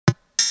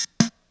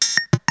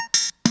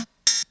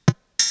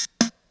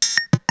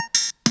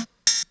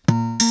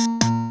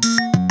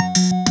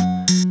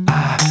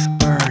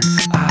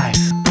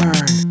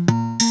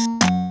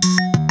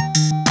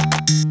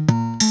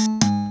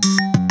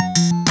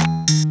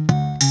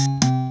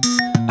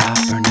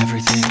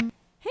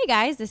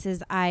guys, this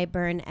is I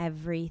Burn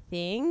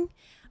Everything.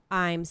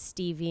 I'm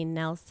Stevie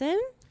Nelson.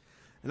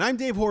 And I'm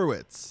Dave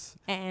Horwitz.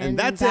 And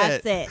that's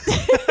it.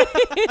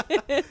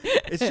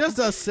 It's just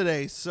us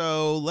today,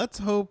 so let's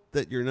hope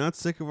that you're not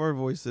sick of our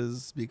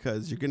voices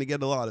because you're going to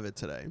get a lot of it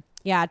today.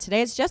 Yeah,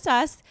 today it's just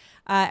us.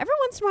 Every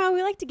once in a while,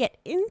 we like to get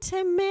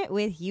intimate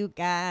with you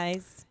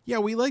guys. Yeah,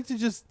 we like to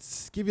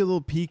just give you a little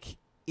peek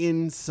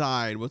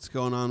inside what's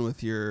going on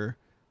with your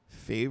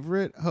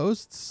favorite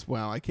hosts.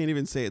 Wow, I can't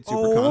even say it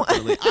super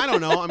confidently. I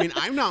don't know. I mean,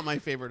 I'm not my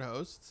favorite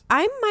host.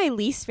 I'm my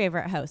least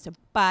favorite host,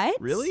 but...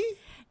 Really?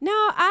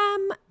 No,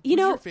 Who's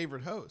your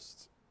favorite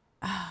host?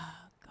 Oh,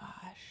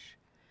 gosh.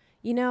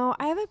 You know,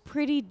 I have a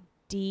pretty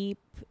deep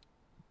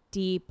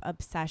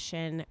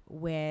obsession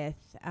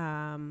with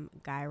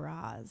Guy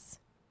Raz.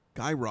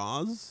 Guy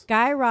Raz?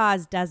 Guy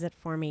Raz does it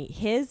for me.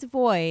 His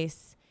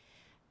voice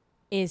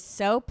is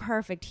so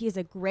perfect. He is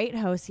a great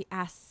host. He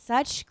asks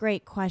such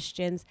great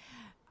questions.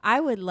 I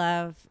would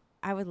love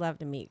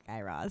to meet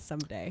Guy Raz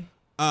someday.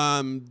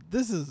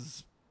 This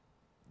is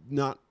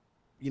not,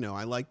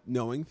 I like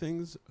knowing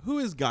things. Who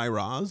is Guy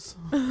Raz?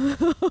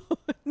 No.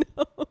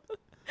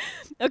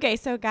 Okay,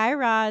 so Guy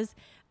Raz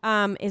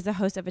is a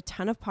host of a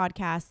ton of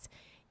podcasts.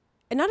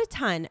 Not a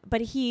ton,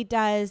 but he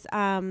does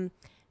I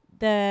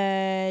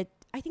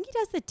think he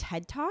does the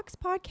TED Talks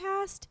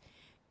podcast.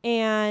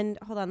 And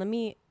hold on, let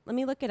me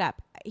look it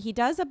up. He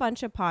does a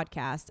bunch of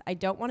podcasts. I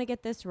don't want to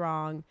get this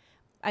wrong.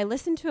 I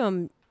listen to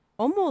him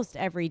almost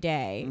every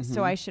day,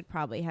 so I should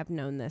probably have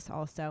known this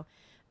also.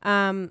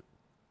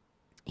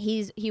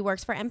 He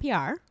works for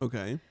NPR.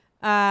 Okay.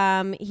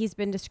 He's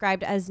been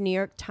described as New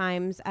York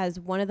Times as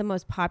one of the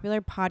most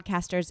popular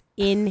podcasters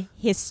in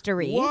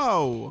history.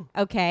 Whoa.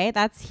 Okay,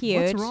 that's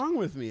huge. What's wrong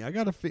with me? I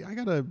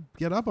gotta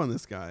get up on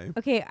this guy.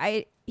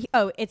 Okay,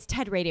 it's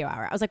TED Radio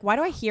Hour. I was like, why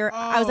do I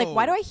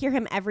hear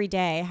him every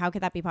day? How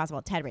could that be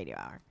possible? TED Radio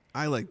Hour.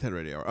 I like TED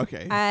Radio Hour.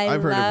 Okay.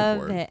 I've heard love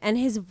it before. it. And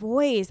his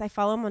voice, I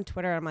follow him on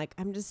Twitter. I'm like,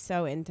 I'm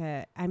so into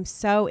him.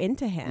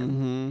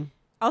 Mm-hmm.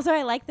 Also,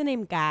 I like the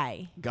name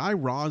Guy. Guy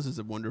Raz is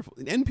a wonderful...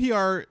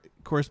 NPR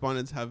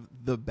correspondents have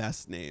the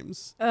best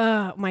names.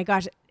 Oh, my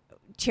gosh.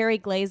 Cherry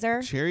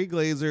Glazer. Cherry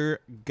Glazer,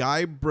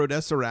 Guy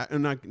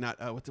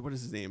Brodesarachner... what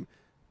is his name?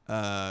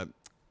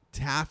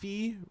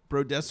 Taffy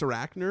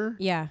Brodesarachner.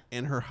 Yeah.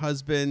 And her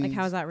husband... Like,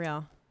 how is that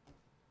real?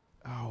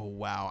 Oh,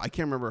 wow. I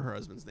can't remember her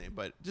husband's name,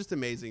 but just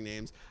amazing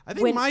names. I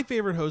think my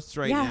favorite hosts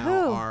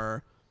now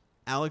are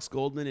Alex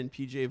Goldman and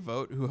PJ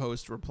Vogt, who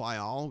host Reply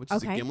All, which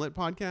is a Gimlet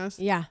podcast.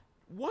 Yeah.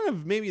 One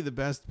of maybe the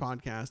best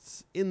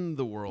podcasts in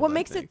the world. What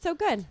makes it so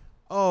good?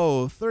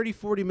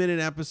 30-40 minute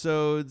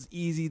episodes,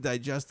 easy,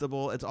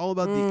 digestible. It's all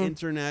about the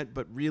internet,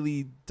 but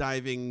really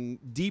diving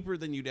deeper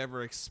than you'd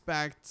ever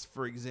expect.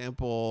 For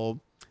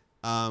example,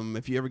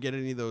 if you ever get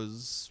any of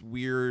those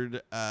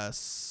weird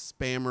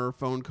spammer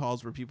phone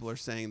calls where people are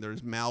saying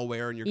there's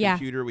malware in your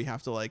computer, we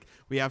have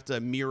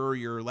to mirror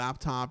your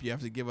laptop. You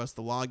have to give us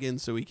the login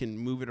so we can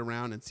move it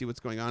around and see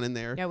what's going on in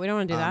there. Yeah, we don't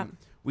want to do that.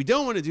 We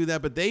don't want to do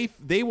that, but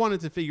they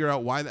wanted to figure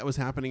out why that was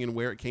happening and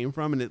where it came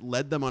from, and it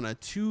led them on a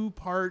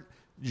 2-part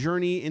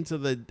journey into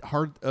the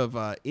heart of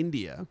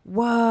India.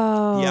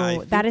 Whoa,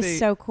 yeah, that is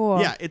so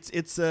cool. Yeah,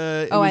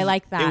 I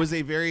like that. It was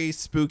a very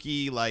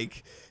spooky,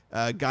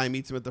 guy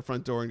meets him at the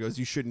front door and goes,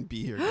 "You shouldn't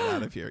be here. Get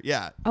out of here."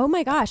 Yeah. Oh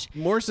my gosh.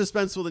 More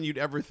suspenseful than you'd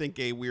ever think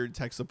a weird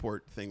tech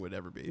support thing would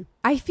ever be.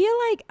 I feel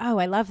like,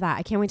 I love that.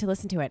 I can't wait to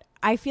listen to it.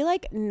 I feel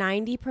like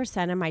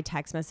 90% of my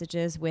text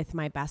messages with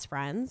my best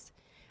friends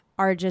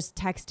are just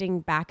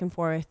texting back and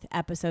forth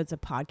episodes of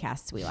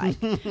podcasts we like.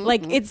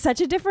 Like, it's such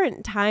a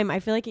different time.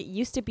 I feel like it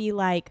used to be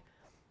like,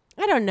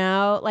 I don't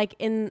know,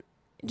 do you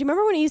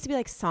remember when it used to be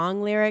like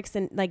song lyrics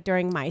and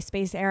during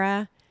MySpace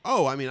era?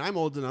 Oh, I mean, I'm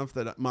old enough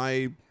that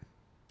I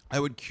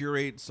would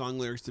curate song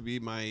lyrics to be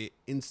my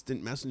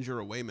instant messenger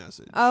away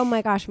message. Oh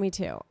my gosh, me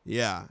too.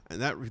 Yeah, and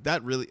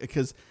that really,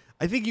 because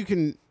I think you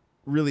can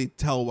really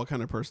tell what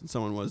kind of person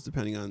someone was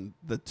depending on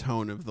the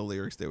tone of the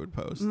lyrics they would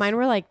post. Mine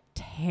were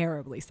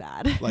terribly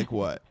sad. Like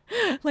what?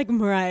 Like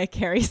Mariah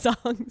Carey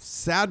songs.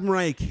 Sad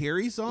Mariah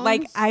Carey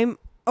songs?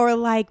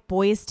 Or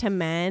Boys to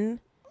Men.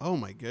 Oh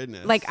my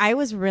goodness. I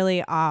was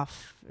really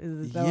off.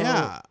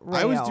 Yeah.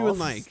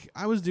 Rails.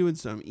 I was doing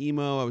some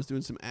emo, I was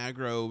doing some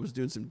aggro, I was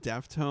doing some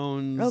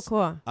Deftones. Oh,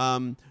 cool.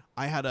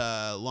 I had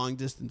a long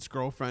distance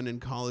girlfriend in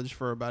college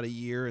for about a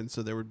year, and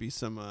so there would be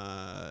some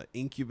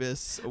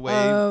Incubus away.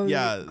 Oh,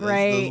 yeah,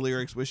 great. Those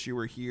lyrics, "Wish You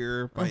Were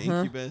Here" by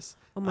Incubus.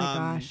 Oh my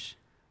gosh.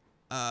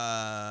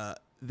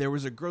 There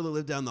was a girl that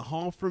lived down the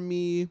hall from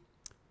me.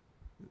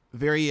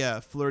 Very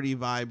flirty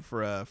vibe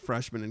for a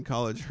freshman in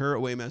college. Her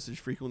away message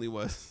frequently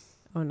was,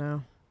 "Oh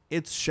no,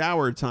 it's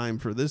shower time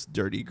for this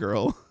dirty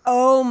girl."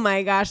 Oh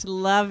my gosh,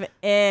 love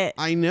it.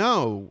 I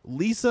know.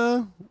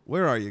 Lisa,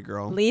 where are you,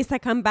 girl? Lisa,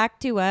 come back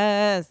to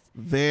us.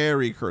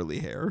 Very curly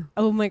hair.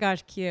 Oh my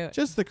gosh, cute.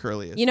 Just the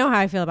curliest. You know how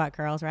I feel about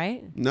curls,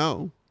 right?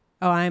 No.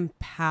 Oh, I'm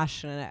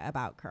passionate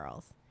about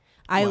curls.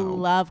 I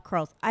love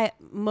curls.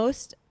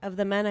 Most of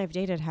the men I've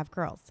dated have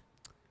curls.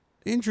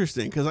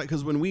 Interesting,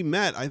 because when we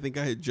met, I think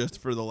I had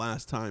just for the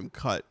last time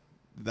cut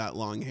that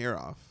long hair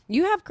off.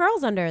 You have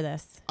curls under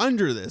this.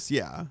 Under this,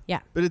 yeah. Yeah.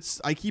 But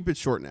I keep it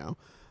short now.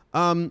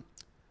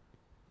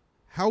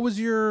 How was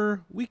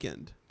your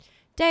weekend?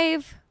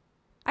 Dave,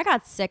 I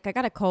got sick. I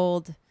got a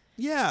cold.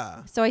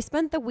 Yeah. So I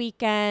spent the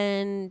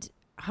weekend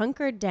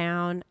hunkered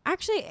down.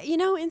 Actually,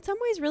 in some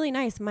ways really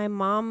nice. My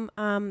mom,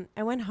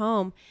 I went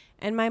home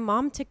and my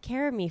mom took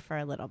care of me for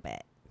a little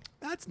bit.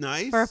 That's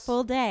nice. For a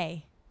full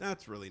day.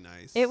 That's really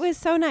nice. It was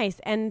so nice.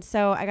 And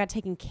so I got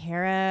taken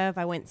care of.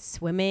 I went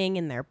swimming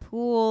in their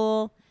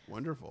pool.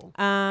 Wonderful.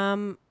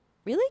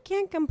 Really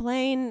can't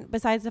complain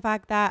besides the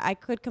fact that I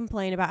could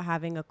complain about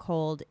having a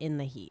cold in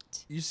the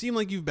heat. You seem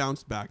like you've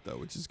bounced back though,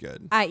 which is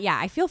good. Yeah,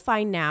 I feel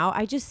fine now.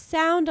 I just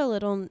sound a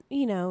little,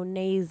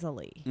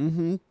 nasally.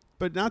 Mm-hmm.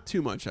 But not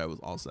too much,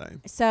 I'll say.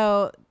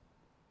 So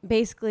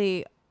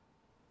basically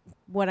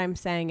what I'm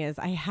saying is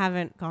I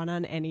haven't gone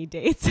on any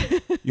dates.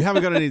 You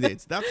haven't gone on any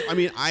dates.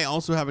 I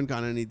also haven't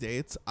gone on any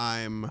dates.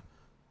 I'm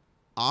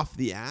off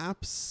the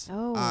apps.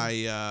 Oh.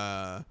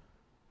 I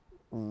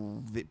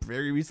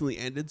very recently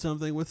ended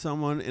something with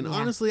someone, and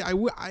honestly, a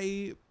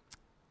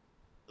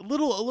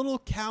little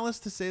callous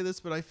to say this,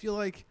 but I feel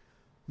like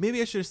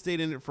maybe I should have stayed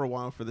in it for a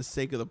while for the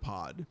sake of the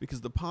pod, because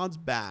the pod's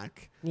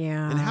back.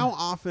 Yeah. And how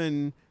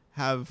often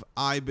have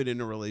I been in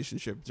a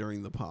relationship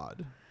during the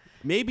pod?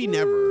 Maybe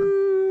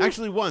never.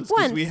 Actually, once,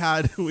 because we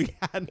had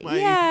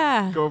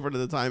my girlfriend at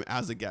the time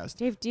as a guest.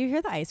 Dave, do you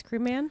hear the ice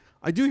cream man?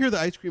 I do hear the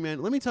ice cream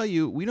man. Let me tell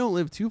you, we don't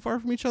live too far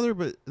from each other,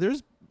 but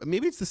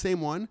maybe it's the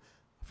same one.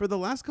 For the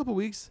last couple of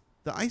weeks,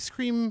 the ice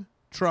cream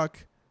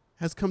truck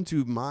has come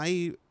to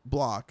my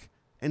block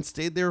and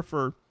stayed there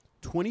for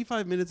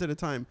 25 minutes at a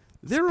time.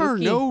 There are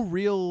no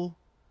real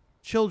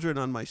children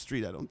on my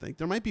street, I don't think.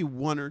 There might be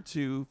one or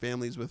two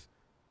families with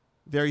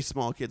very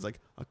small kids, like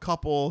a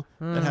couple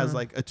that has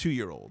like a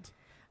 2-year-old.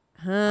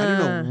 I don't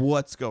know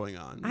what's going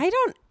on.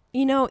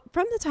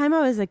 From the time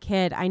I was a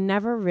kid, I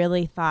never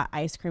really thought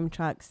ice cream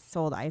trucks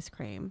sold ice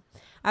cream.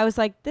 I was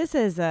like,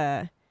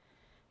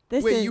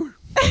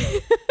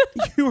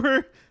 you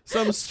were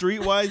some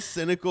streetwise,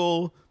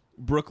 cynical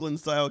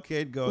Brooklyn-style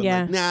kid going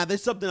like, nah,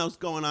 there's something else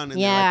going on in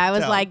there. Yeah, I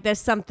was like, there's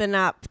something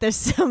up. There's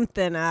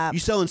something up. You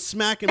selling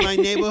smack in my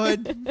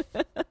neighborhood?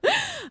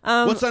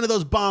 What's under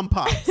those bomb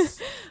pots?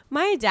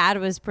 My dad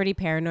was pretty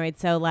paranoid,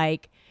 so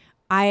like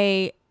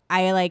I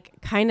like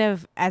kind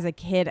of as a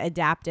kid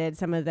adapted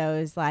some of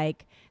those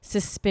like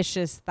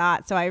suspicious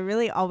thoughts. So I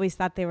really always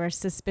thought they were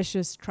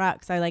suspicious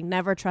trucks. I like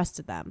never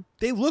trusted them.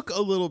 They look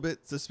a little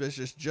bit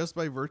suspicious just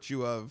by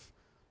virtue of,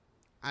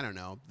 I don't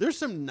know. There's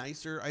some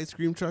nicer ice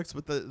cream trucks,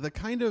 but the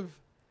kind of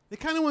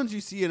ones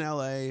you see in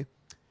LA,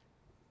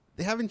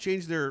 they haven't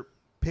changed their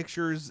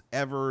pictures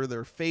ever.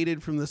 They're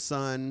faded from the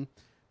sun.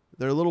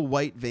 They're a little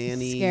white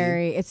vanny.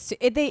 Scary.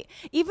 They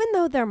even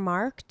though they're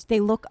marked, they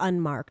look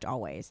unmarked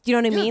always. Do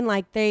you know what I mean?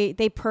 Like they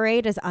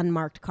parade as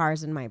unmarked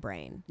cars in my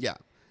brain. Yeah.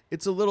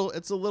 It's a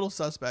little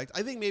suspect.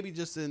 I think maybe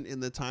just in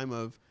the time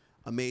of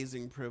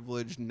amazing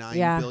privilege,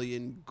 9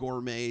 billion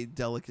gourmet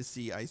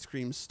delicacy ice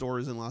cream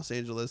stores in Los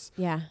Angeles.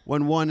 Yeah.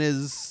 When one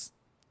is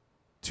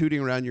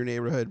tooting around your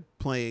neighborhood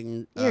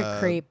playing you're a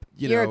creep.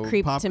 You're a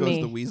creep Pop to Goes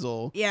me. the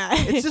Weasel. Yeah.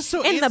 It's just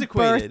so in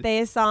antiquated. The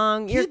birthday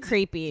song. You're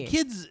creepy.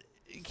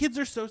 Kids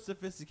are so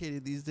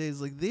sophisticated these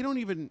days. Like they don't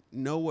even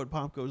know what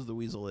Pop Goes the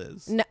Weasel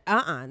is. No,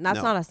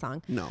 that's not a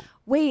song. No.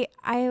 Wait,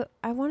 I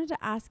wanted to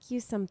ask you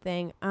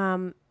something.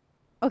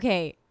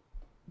 Okay,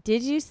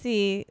 did you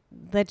see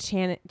the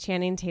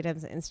Channing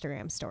Tatum's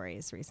Instagram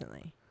stories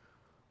recently?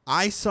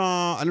 I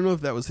don't know if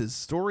that was his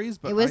stories,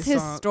 but it was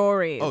his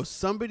stories. Oh,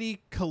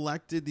 somebody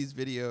collected these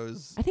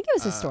videos. I think it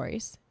was his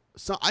stories.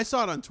 So I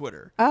saw it on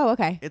Twitter. Oh,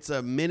 okay. It's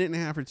a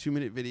 1.5 or 2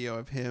 minute video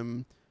of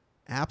him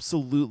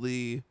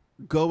absolutely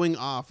going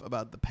off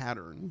about the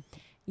pattern.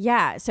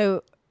 Yeah.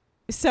 So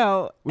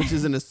which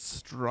is an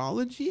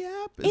astrology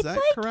app? Is that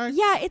correct?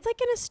 Yeah, it's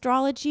like an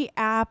astrology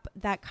app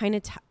that kind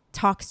of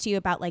talks to you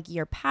about like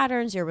your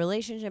patterns, your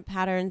relationship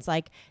patterns,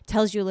 like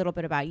tells you a little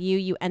bit about you.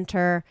 You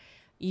enter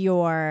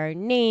your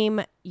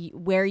name,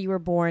 where you were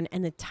born,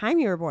 and the time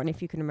you were born,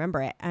 if you can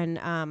remember it.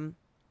 And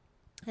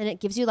it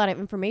gives you a lot of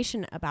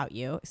information about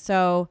you.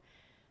 So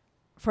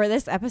for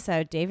this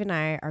episode, Dave and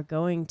I are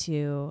going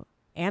to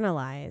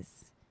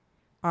analyze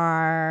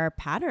our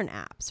pattern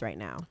apps right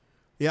now.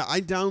 Yeah,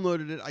 I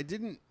downloaded it. I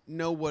didn't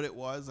know what it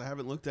was. I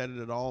haven't looked at it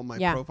at all. My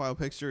profile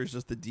picture is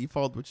just the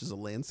default, which is a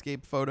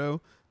landscape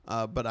photo.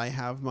 But I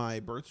have my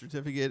birth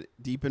certificate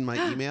deep in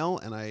my email,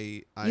 and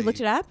I You looked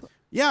it up?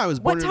 Yeah, I was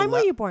born. What time were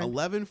you born?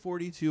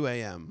 11:42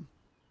 a.m.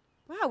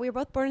 Wow, we were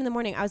both born in the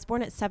morning. I was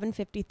born at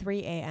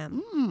 7:53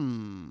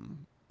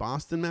 a.m.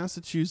 Boston,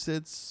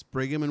 Massachusetts,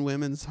 Brigham and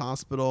Women's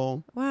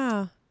Hospital.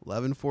 Wow.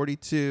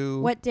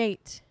 11:42. What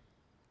date?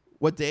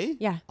 What day?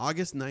 Yeah.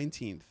 August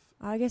 19th.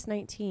 August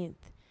 19th.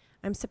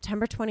 I'm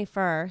September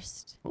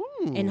 21st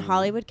Ooh. in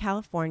Hollywood,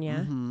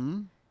 California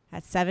Mm-hmm.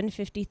 at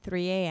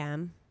 7:53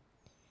 a.m.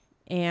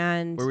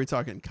 And where are we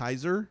talking?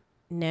 Kaiser?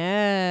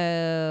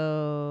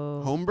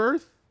 No. Home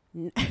birth?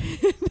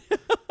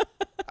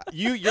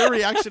 Your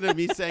reaction to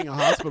me saying a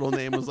hospital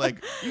name was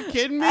like, you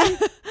kidding me?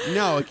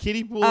 No, a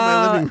kiddie pool in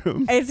my living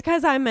room. It's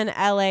because I'm an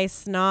LA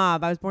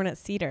snob. I was born at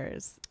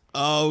Cedars.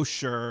 Oh,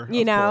 sure.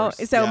 You of know?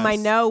 course, So yes. my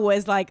no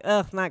was like,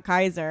 ugh, not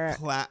Kaiser.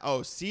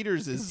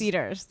 Cedars is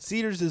Cedars.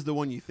 Cedars is the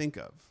one you think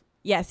of.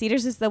 Yeah,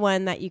 Cedars is the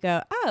one that you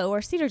go, oh,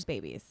 we're Cedars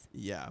babies.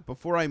 Yeah.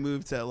 Before I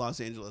moved to Los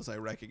Angeles, I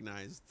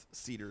recognized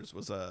Cedars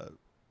was a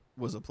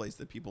place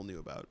that people knew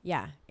about.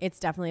 Yeah, it's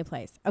definitely a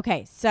place.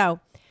 Okay, so,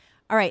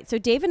 all right. So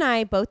Dave and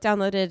I both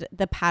downloaded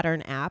the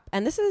Pattern app,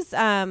 and this is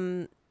a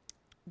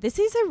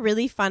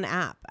really fun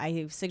app.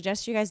 I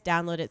suggest you guys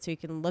download it so you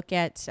can look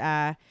at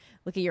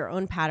your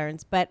own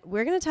patterns. But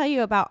we're going to tell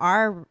you about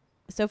our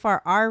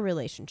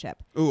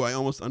relationship. Ooh, I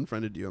almost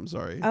unfriended you. I'm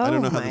sorry. Oh, I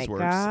don't know how my this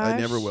works. I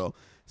never gosh. will.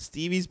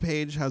 Stevie's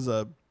page has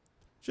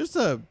just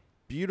a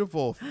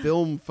beautiful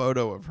film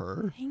photo of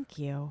her Thank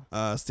you.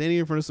 standing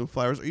in front of some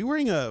flowers. Are you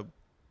wearing a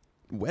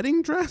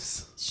wedding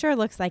dress? Sure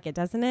looks like it,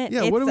 doesn't it?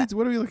 Yeah. What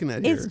are we looking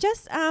at here? It's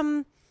just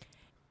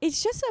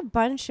a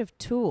bunch of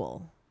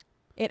tulle.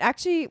 It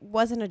actually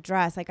wasn't a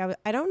dress. Like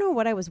I don't know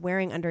what I was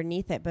wearing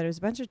underneath it, but it was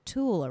a bunch of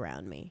tulle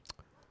around me.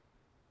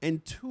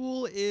 And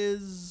tulle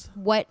is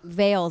What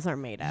veils are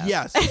made of.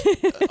 yes,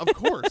 of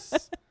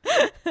course.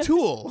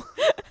 Tulle.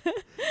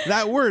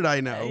 That word I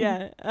know.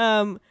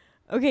 Yeah.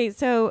 Okay,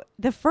 so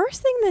the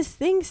first thing this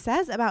thing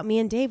says about me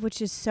and Dave,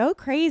 which is so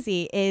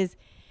crazy, is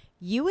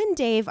you and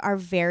Dave are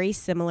very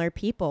similar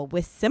people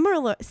with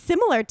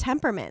similar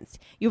temperaments.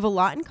 You have a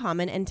lot in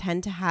common and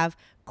tend to have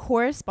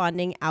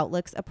corresponding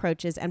outlooks,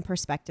 approaches, and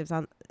perspectives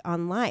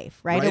on life.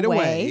 Right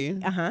away.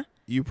 Uh-huh.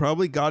 You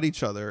probably got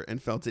each other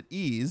and felt at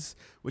ease,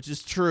 which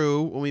is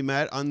true when we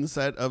met on the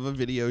set of a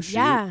video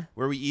shoot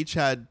where we each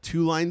had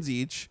 2 lines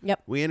each.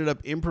 Yep. We ended up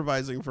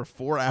improvising for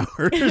 4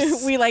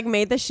 hours. We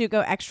made the shoot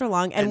go extra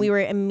long and we were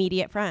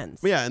immediate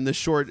friends. Yeah, and the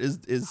short is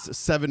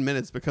 7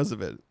 minutes because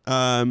of it.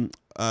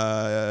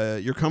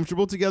 You're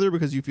comfortable together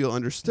because you feel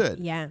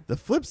understood. Yeah. The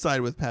flip side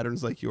with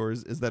patterns like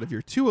yours is that if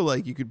you're 2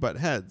 alike, you could butt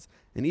heads.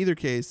 In either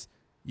case,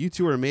 you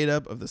 2 are made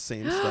up of the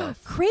same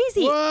stuff.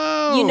 Crazy.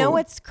 Whoa! You know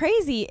what's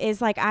crazy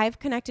is I've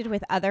connected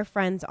with other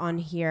friends on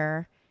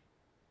here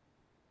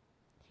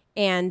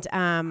and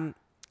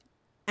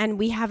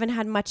we haven't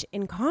had much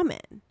in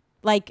common.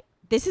 Like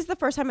this is the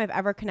first time I've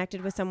ever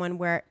connected with someone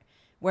where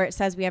it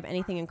says we have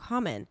anything in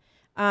common.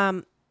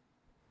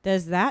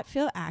 Does that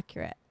feel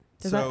accurate?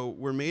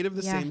 We're made of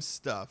the Yeah. same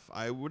stuff.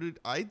 I would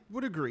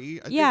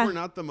agree. I Yeah. think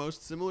we're not the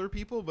most similar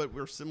people, but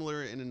we're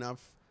similar in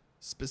enough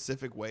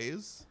specific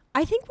ways.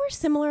 I think we're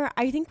similar.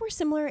 I think we're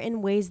similar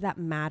in ways that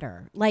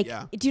matter. Like,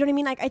 Yeah. do you know what I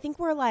mean? Like, I think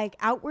we're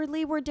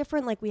outwardly we're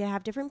different. Like, we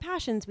have different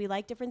passions. We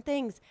like different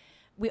things.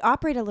 We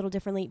operate a little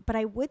differently. But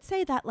I would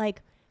say that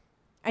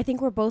I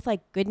think we're both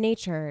good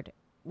natured.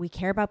 We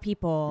care about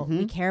people.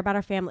 We care about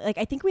our family. Like,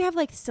 I think we have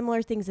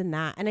similar things in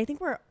that. And I think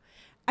we're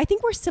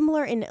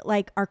similar in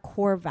our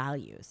core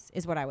values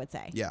is what I would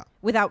say. Yeah.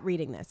 Without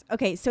reading this.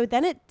 Okay. So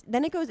then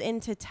it goes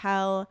in to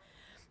tell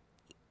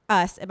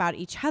us about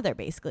each other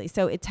basically.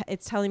 So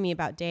it's telling me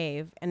about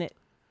Dave and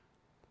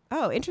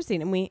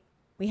interesting. And we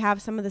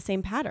have some of the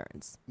same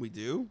patterns. We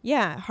do.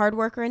 Yeah. Hard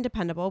worker and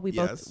dependable. We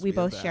Yes,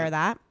 both have share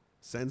that.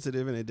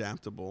 Sensitive and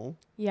adaptable.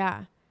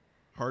 Yeah.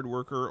 Hard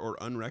worker or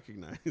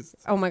unrecognized.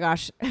 Oh my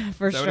gosh.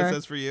 For Is that sure. what it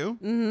says for you?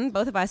 Mm-hmm.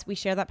 Both of us, we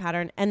share that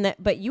pattern.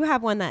 But you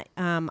have one that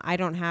I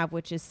don't have,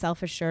 which is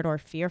self-assured or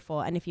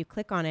fearful. And if you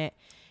click on it,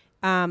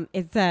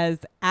 it says,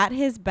 at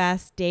his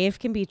best, Dave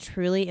can be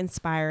truly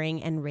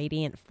inspiring and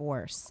radiant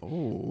force.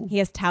 Oh. He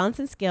has talents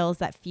and skills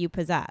that few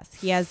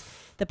possess. He has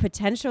the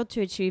potential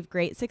to achieve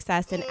great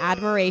success and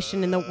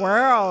admiration in the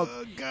world.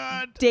 Oh,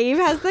 God. Dave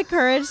has the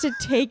courage to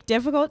take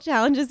difficult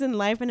challenges in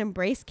life and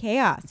embrace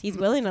chaos. He's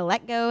willing to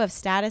let go of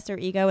status or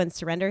ego and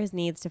surrender his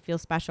needs to feel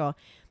special.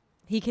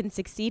 He can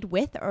succeed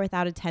with or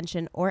without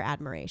attention or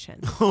admiration.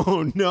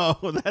 Oh, no.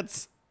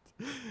 That's...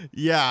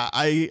 Yeah,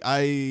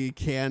 I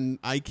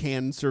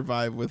can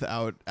survive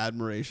without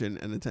admiration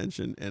and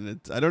attention,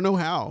 and I don't know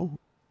how.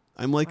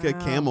 I'm like a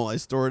camel. I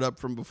store it up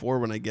from before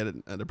when I get it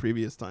at a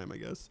previous time, I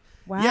guess.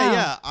 Wow.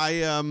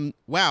 Yeah.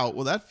 Wow.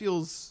 Well, that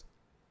feels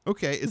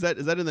okay. Is that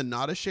in the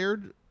not a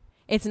shared?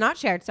 It's not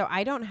shared, so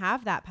I don't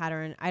have that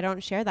pattern. I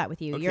don't share that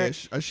with you. Okay,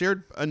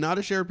 a not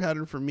a shared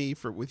pattern for me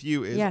with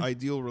you is Yeah.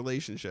 ideal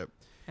relationship.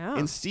 Oh.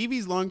 In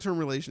Stevie's long-term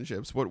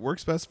relationships, what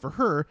works best for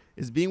her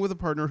is being with a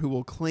partner who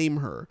will claim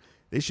her.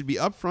 They should be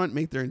upfront,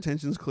 make their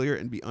intentions clear,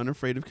 and be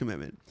unafraid of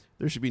commitment.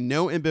 There should be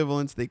no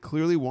ambivalence. They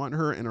clearly want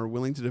her and are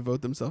willing to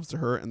devote themselves to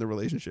her and the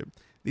relationship.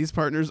 These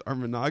partners are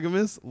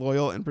monogamous,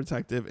 loyal, and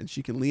protective, and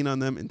she can lean on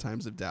them in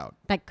times of doubt.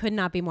 That could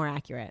not be more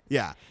accurate.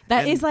 Yeah.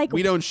 That And is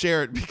we don't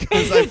share it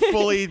because I've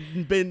fully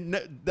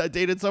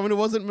dated someone who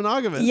wasn't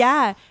monogamous.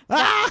 Yeah.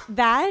 Ah!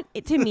 That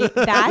to me,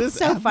 that's This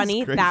so app is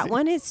funny. crazy. That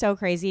one is so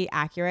crazy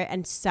accurate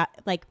and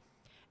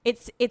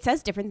it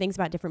says different things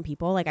about different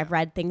people. I've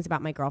read things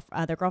about my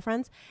other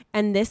girlfriends,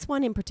 and this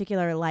one in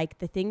particular,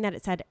 the thing that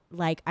it said,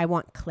 I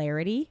want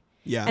clarity.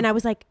 Yeah. And I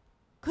was like,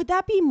 could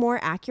that be more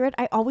accurate?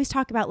 I always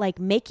talk about like,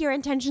 make your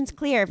intentions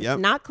clear. If Yep.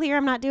 it's not clear,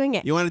 I'm not doing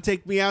it. You want to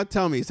take me out?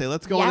 Tell me. Say,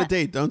 let's go on Yeah. a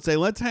date. Don't say,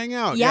 let's hang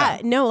out. Yeah,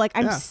 no, like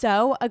I'm Yeah.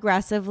 so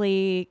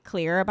aggressively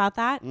clear about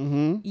that.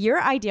 Mm-hmm.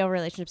 Your ideal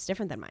relationship's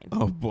different than mine.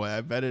 Oh boy,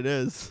 I bet it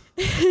is.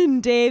 In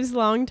Dave's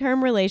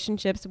long-term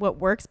relationships, what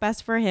works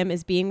best for him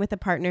is being with a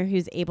partner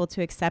who's able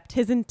to accept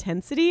his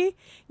intensity.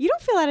 You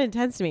don't feel that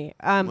intense to me.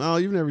 Well,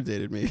 you've never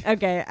dated me.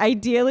 Okay.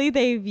 Ideally,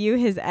 they view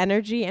his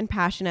energy and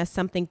passion as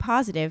something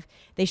positive.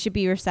 They should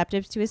be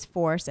receptive to his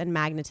force and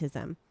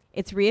magnetism.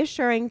 It's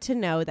reassuring to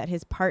know that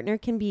his partner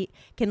can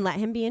let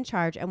him be in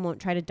charge and won't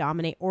try to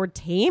dominate or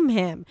tame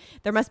him.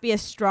 There must be a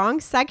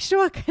strong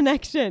sexual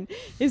connection.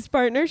 His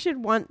partner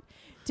should want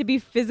to be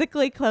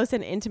physically close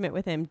and intimate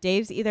with him.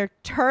 Dave's either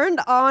turned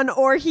on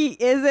or he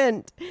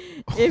isn't.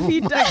 If he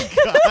does,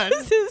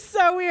 this is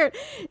so weird.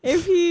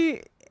 If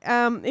he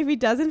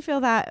doesn't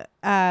feel that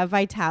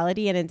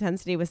vitality and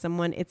intensity with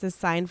someone, it's a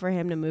sign for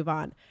him to move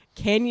on.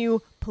 Can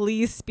you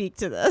please speak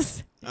to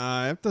this?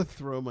 I have to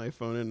throw my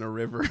phone in a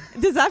river.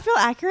 Does that feel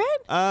accurate?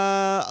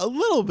 A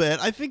little bit.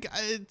 I think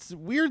it's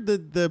weird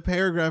that the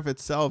paragraph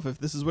itself, if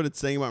this is what it's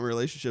saying about my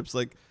relationships,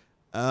 like,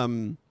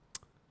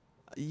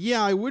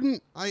 yeah,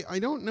 I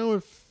don't know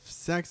if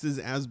sex is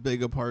as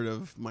big a part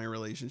of my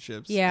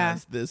relationships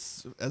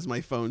as my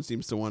phone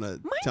seems to want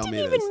to tell me.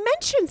 Mine didn't even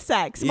mention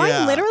sex. Mine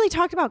Yeah. literally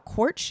talked about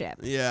courtship.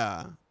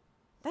 Yeah.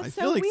 That's I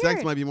so feel like weird.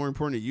 sex might be more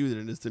important to you than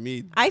it is to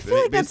me. I feel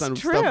like based that's on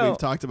true. stuff we've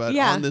talked about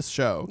Yeah. on this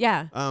show.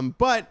 Yeah.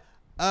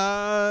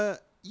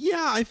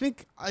 Yeah, I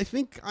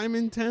think I'm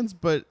intense,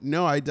 but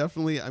no, I've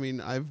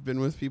been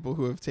with people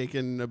who have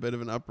taken a bit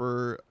of an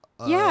upper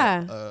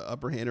hand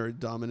or a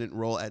dominant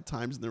role at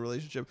times in the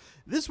relationship.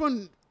 This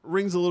one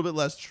rings a little bit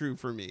less true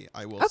for me,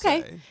 I will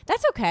say.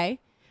 That's okay.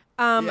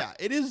 Yeah,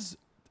 it is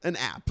an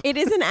app. It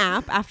is an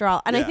app after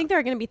all. And I Yeah. think there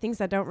are going to be things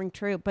that don't ring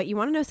true. But you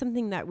want to know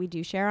something that we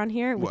do share on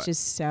here, which What? is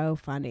so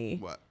funny.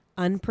 What?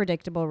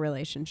 Unpredictable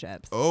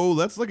relationships. Oh,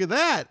 let's look at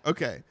that.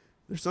 Okay.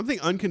 There's something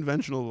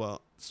unconventional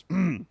about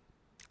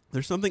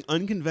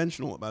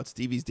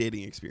Stevie's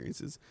dating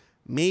experiences.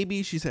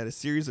 Maybe she's had a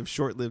series of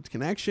short-lived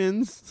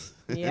connections.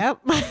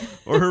 Yep.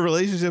 Or her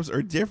relationships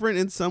are different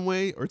in some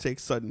way or take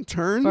sudden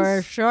turns.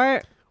 For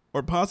sure.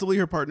 Or possibly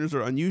her partners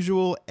are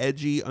unusual,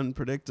 edgy,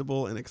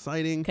 unpredictable, and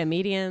exciting.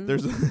 Comedians.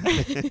 There's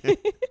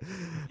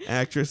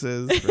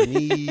actresses for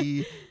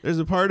me. There's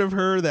a part of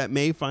her that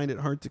may find it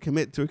hard to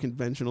commit to a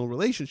conventional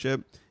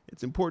relationship.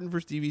 It's important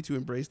for Stevie to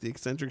embrace the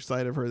eccentric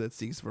side of her that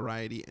seeks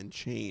variety and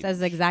change. Says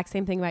the exact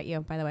same thing about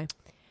you, by the way.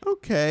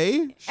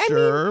 Okay,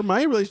 sure.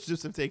 My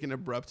relationships have taken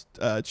abrupt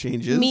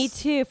changes. Me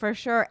too, for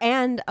sure.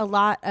 And a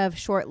lot of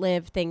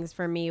short-lived things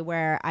for me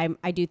where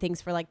I do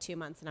things for like 2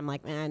 months and I'm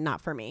like, not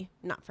for me,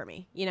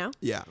 you know?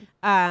 Yeah.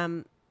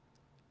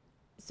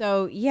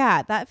 So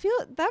yeah, that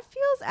feels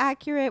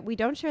accurate. We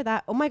don't share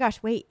that. Oh my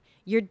gosh, wait.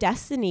 Your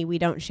destiny, we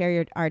don't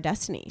share our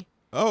destiny.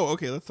 Oh,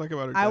 okay. Let's talk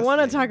about her I destiny.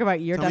 want to talk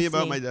about your destiny. Tell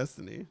me about my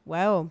destiny.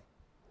 Whoa.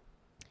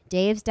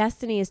 Dave's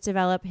destiny is to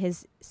develop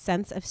his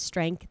sense of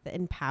strength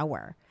and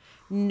power.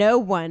 No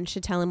one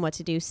should tell him what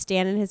to do,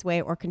 stand in his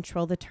way, or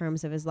control the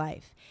terms of his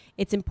life.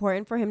 It's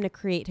important for him to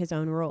create his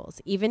own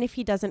rules, even if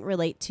he doesn't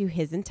relate to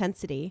his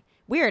intensity.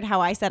 Weird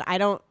how I said I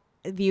don't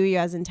view you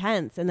as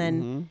intense. And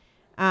then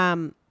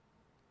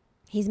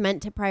he's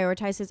meant to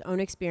prioritize his own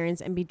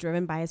experience and be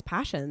driven by his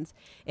passions.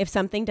 If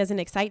something doesn't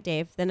excite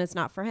Dave, then it's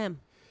not for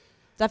him.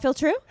 Does that feel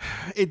true?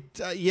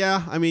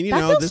 Yeah. I mean,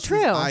 That feels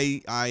true.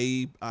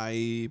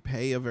 I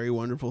pay a very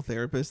wonderful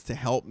therapist to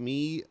help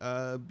me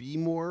be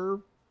more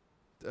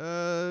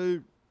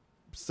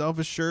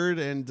self-assured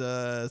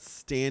and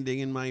standing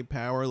in my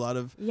power. A lot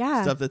of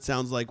stuff that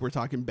sounds like we're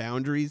talking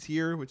boundaries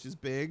here, which is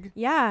big.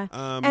 Yeah.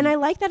 And I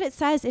like that it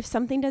says if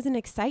something doesn't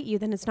excite you,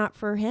 then it's not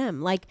for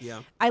him. Like,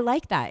 I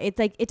like that. It's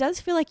like, it does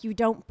feel like you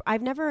don't,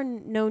 I've never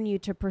known you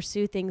to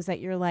pursue things that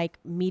you're like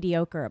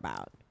mediocre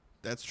about.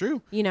 That's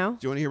true. You know?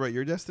 Do you want to hear about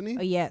your destiny?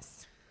 Oh,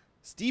 yes.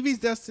 Stevie's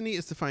destiny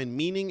is to find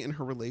meaning in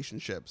her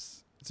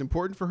relationships. It's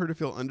important for her to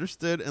feel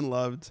understood and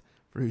loved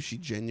for who she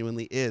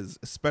genuinely is,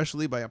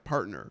 especially by a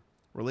partner.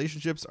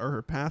 Relationships are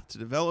her path to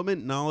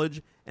development,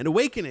 knowledge, and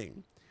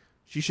awakening.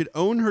 She should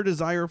own her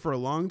desire for a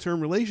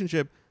long-term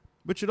relationship,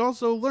 but should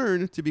also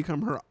learn to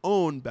become her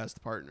own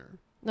best partner.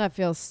 That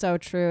feels so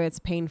true. It's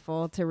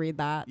painful to read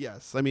that.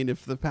 Yes. I mean,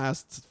 if the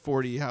past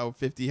 50,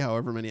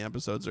 however many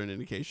episodes are an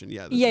indication,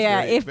 this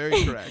is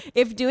very correct.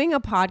 If doing a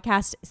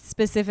podcast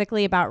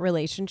specifically about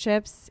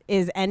relationships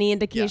is any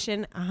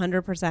indication,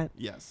 100%.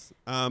 Yes.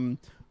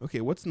 Okay,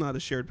 what's not a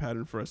shared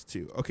pattern for us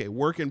too? Okay,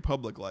 work and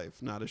public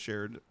life, not a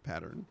shared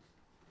pattern.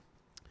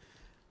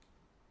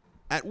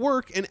 At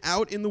work and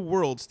out in the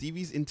world,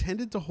 Stevie's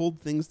intended to hold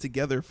things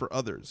together for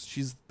others.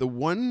 She's the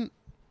one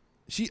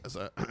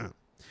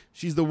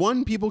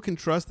people can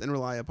trust and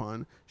rely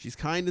upon. She's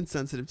kind and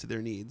sensitive to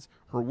their needs.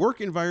 Her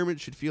work environment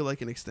should feel like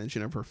an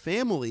extension of her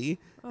family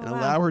and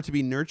allow her to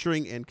be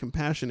nurturing and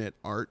compassionate.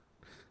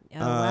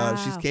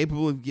 She's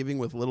capable of giving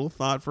with little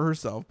thought for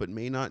herself, but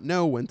may not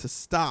know when to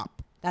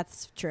stop.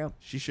 That's true.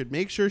 She should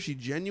make sure she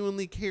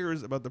genuinely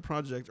cares about the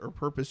project or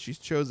purpose she's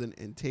chosen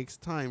and takes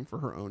time for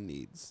her own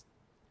needs.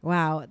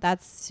 Wow,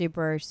 that's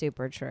super,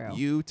 super true.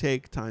 You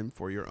take time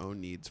for your own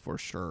needs for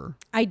sure.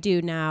 I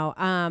do now.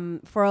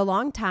 For a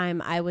long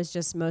time, I was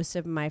just most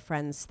of my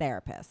friends'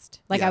 therapist.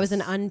 Like I was an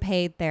Yes.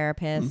 unpaid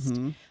therapist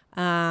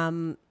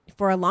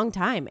for a long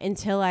time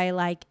until I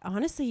like,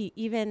 honestly,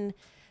 even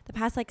the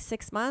past like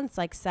 6 months,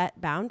 like set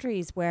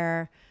boundaries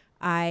where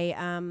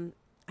I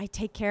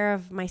take care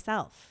of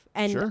myself.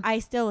 And Sure. I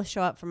still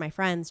show up for my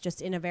friends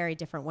just in a very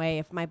different way.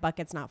 If my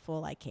bucket's not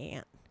full, I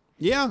can't.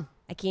 Yeah.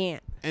 I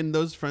can't. And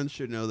those friends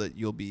should know that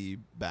you'll be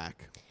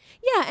back.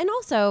 Yeah, and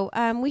also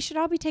we should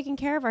all be taking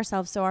care of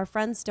ourselves so our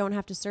friends don't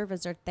have to serve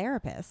as our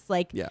therapists.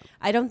 Like, Yeah.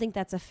 I don't think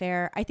that's a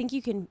fair. I think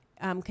you can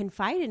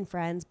confide in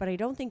friends, but I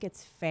don't think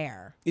it's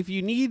fair. If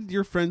you need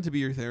your friend to be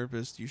your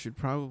therapist, you should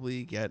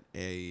probably get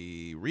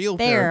a real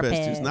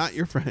therapist who's not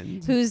your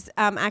friend. Who's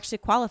actually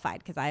qualified,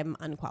 because I'm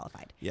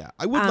unqualified. Yeah,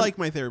 I would like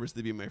my therapist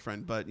to be my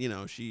friend, but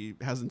she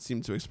hasn't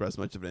seemed to express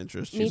much of an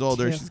interest. She's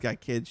older, too. she's got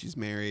kids, she's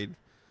married.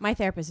 My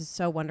therapist is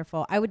so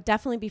wonderful. I would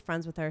definitely be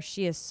friends with her.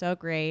 She is so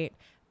great,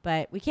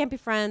 but we can't be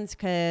friends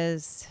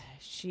because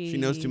she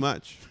knows too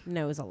much.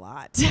 Knows a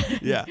lot.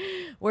 Yeah.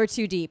 We're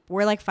too deep.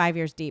 We're like 5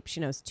 years deep. She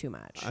knows too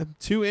much. I'm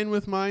too in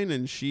with mine,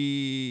 and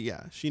she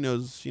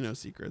knows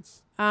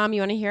secrets. You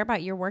want to hear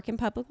about your work in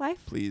public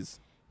life? Please.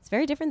 It's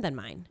very different than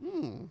mine.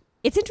 Hmm.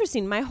 It's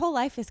interesting. My whole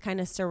life is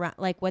kind of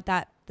like what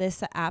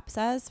this app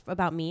says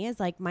about me is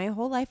like my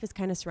whole life is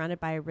kind of surrounded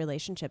by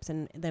relationships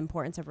and the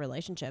importance of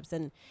relationships.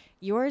 And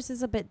yours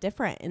is a bit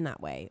different in that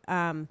way.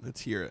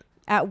 Let's hear it.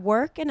 At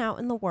work and out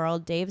in the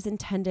world, Dave's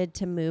intended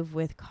to move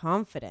with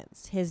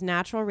confidence. His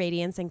natural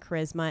radiance and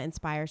charisma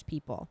inspires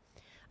people.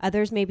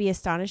 Others may be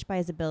astonished by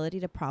his ability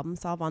to problem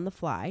solve on the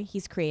fly.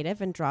 He's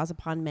creative and draws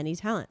upon many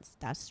talents.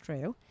 That's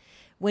true.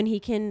 When he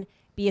can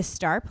be a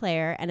star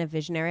player and a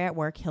visionary at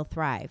work, he'll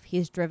thrive. He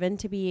is driven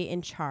to be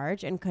in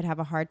charge and could have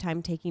a hard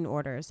time taking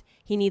orders.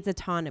 He needs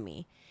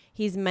autonomy.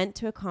 He's meant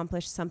to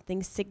accomplish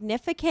something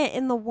significant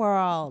in the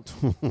world.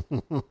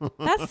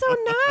 That's so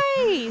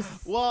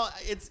nice. Well,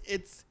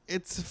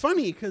 it's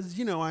funny because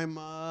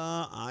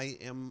I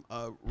am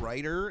a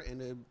writer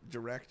and a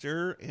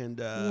director and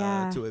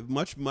to a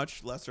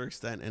much lesser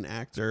extent an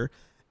actor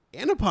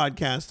and a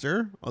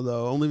podcaster,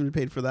 although only been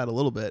paid for that a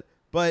little bit.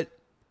 But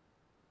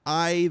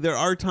there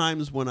are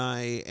times when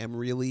I am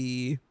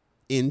really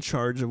in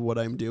charge of what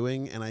I'm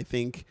doing, and I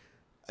think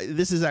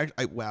this is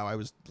actually wow. I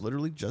was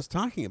literally just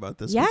talking about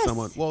this with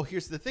someone. Well,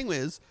 here's the thing: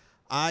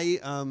 I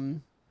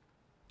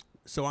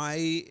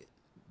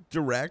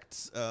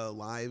direct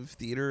live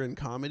theater and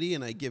comedy,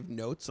 and I give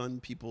notes on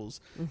people's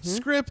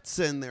scripts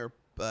and their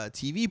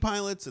TV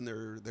pilots and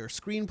their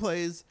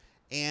screenplays.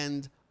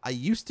 And I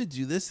used to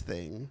do this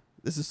thing.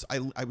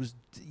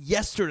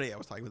 Yesterday I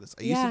was talking about this.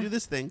 I used to do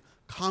this thing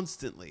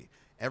constantly.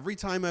 Every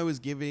time I was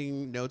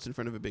giving notes in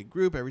front of a big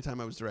group, every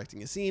time I was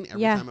directing a scene,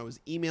 every time I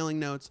was emailing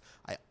notes,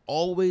 I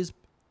always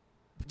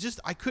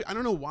I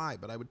don't know why,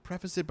 but I would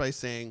preface it by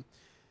saying,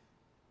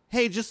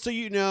 hey, just so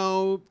you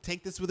know,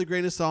 take this with a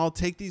grain of salt.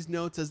 Take these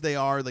notes as they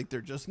are. Like,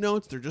 they're just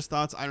notes. They're just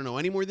thoughts. I don't know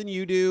any more than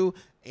you do.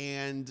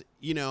 And,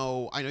 I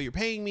know you're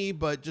paying me,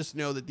 but just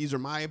know that these are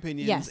my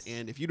opinions. Yes.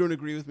 And if you don't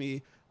agree with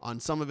me on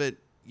some of it,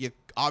 you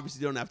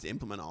obviously don't have to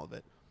implement all of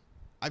it.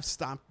 I've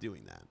stopped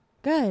doing that.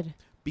 Good.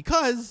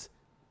 Because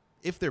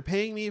if they're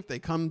paying me, if they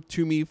come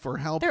to me for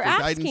help, they're for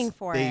asking guidance,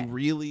 for they it.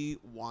 really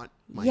want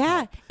my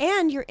help.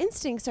 And your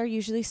instincts are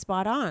usually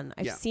spot on.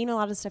 I've Yeah. seen a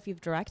lot of stuff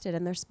you've directed,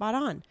 and they're spot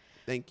on.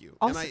 Thank you.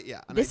 Also,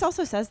 and this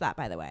also says that,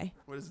 by the way.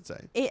 what does it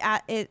say?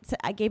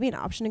 I gave me an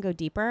option to go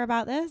deeper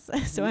about this,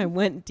 so I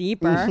went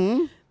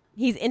deeper.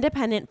 He's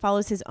independent,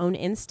 follows his own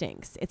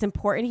instincts. It's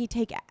important he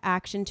take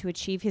action to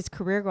achieve his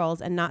career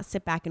goals and not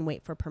sit back and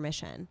wait for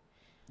permission.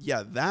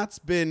 Yeah, that's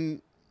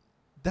been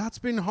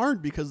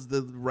hard because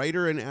the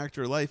writer and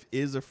actor life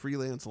is a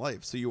freelance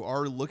life. So you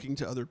are looking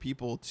to other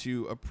people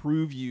to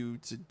approve you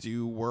to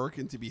do work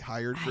and to be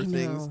hired for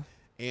things.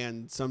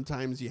 And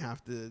sometimes you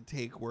have to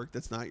take work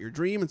that's not your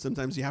dream, and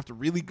sometimes you have to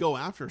really go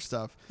after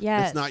stuff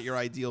that's not your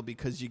ideal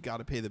because you got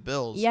to pay the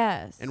bills.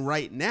 Yes. And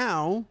right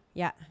now,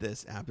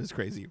 this app is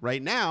crazy.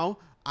 Right now,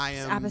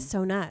 This app is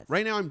so nuts.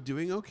 Right now, I'm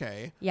doing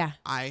okay. Yeah.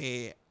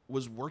 I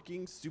was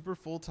working super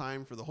full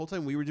time for the whole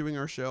time we were doing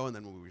our show, and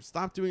then when we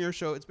stopped doing our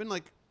show, it's been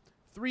like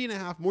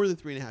more than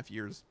 3.5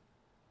 years,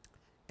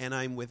 and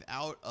I'm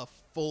without a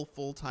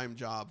full-time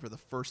job for the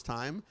first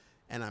time,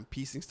 and I'm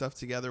piecing stuff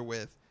together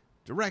with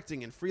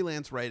directing and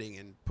freelance writing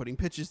and putting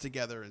pitches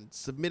together and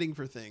submitting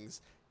for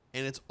things,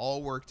 and it's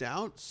all worked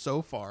out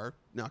so far,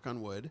 knock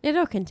on wood.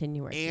 It'll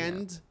continue working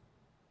And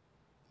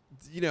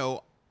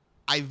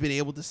I've been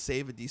able to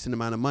save a decent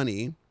amount of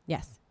money.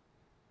 Yes.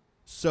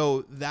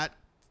 So that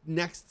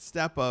next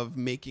step of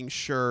making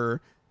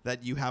sure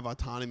that you have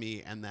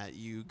autonomy and that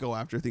you go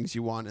after things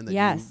you want and that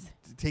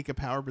you take a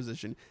power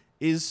position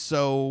is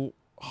so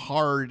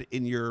hard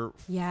in your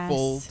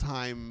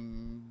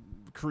full-time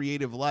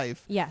creative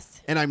life.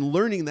 Yes. And I'm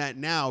learning that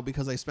now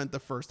because I spent the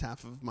first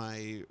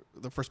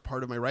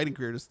part of my writing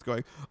career just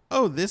going,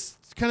 oh, this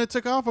kind of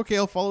took off. Okay,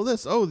 I'll follow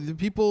this. Oh, the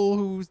people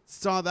who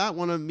saw that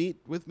want to meet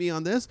with me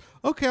on this.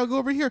 Okay, I'll go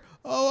over here.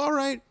 Oh, all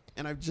right.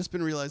 And I've just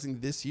been realizing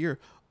this year,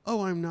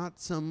 oh, I'm not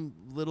some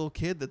little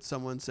kid that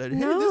someone said, hey,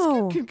 this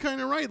kid can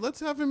kind of write. Let's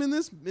have him in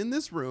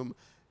this room.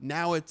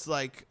 Now it's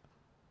like,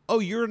 oh,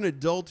 you're an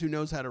adult who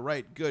knows how to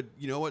write. Good.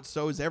 You know what?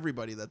 So is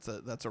everybody that's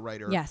a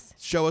writer. Yes.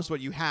 Show us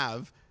what you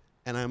have.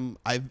 And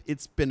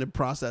it's been a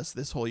process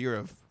this whole year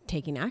of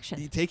taking action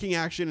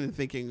and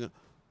thinking,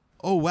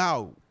 oh,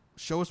 wow,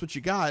 show us what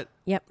you got.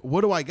 Yep.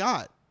 What do I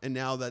got? And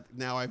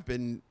now I've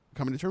been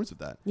coming to terms with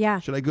that.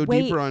 Yeah. Should I go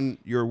deeper on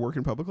your work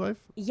in public life?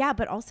 Yeah,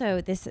 but also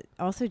this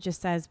also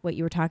just says what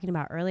you were talking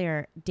about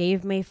earlier.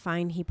 Dave may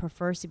find he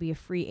prefers to be a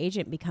free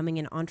agent, becoming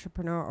an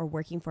entrepreneur or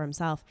working for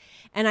himself.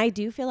 And I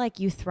do feel like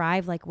you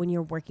thrive like when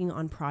you're working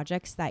on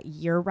projects that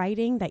you're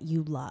writing that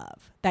you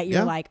love, that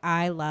you're like,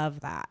 I love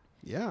that.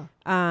 Yeah.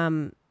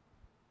 Okay,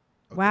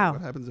 wow.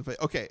 What happens if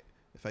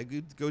I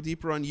go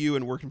deeper on you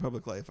and work in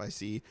public life? I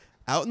see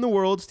out in the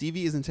world,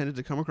 Stevie is intended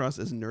to come across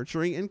as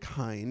nurturing and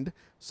kind,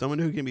 someone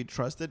who can be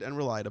trusted and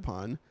relied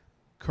upon.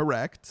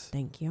 Correct.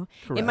 Thank you.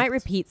 Correct. It might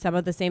repeat some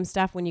of the same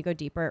stuff when you go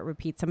deeper. It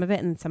repeats some of it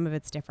and some of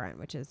it's different,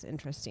 which is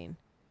interesting.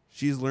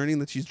 She's learning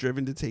that she's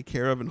driven to take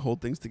care of and hold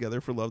things together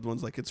for loved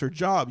ones like it's her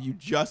job. You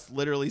just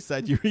literally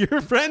said you're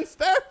your friend's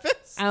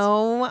therapist.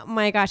 Oh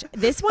my gosh.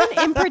 This one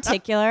in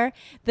particular,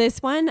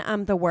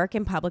 the work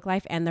in public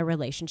life and the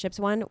relationships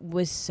one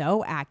was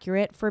so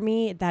accurate for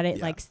me that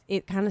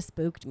it kind of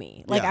spooked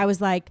me. Like I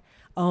was like,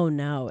 oh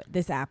no,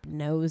 this app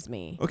knows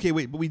me. Okay,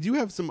 wait, but we do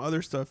have some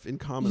other stuff in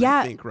common,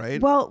 I think, right?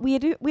 Well, we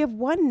have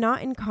one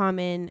not in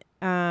common,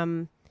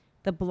 the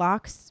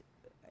blocks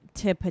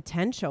to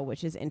potential,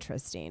 which is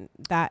interesting.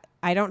 That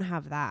I don't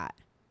have that.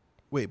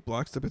 Wait,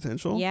 blocks to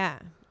potential? Yeah.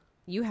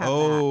 You have that.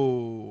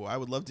 Oh, I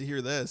would love to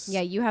hear this.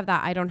 Yeah, you have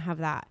that. I don't have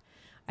that.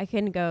 I'm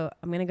going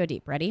to go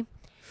deep. Ready?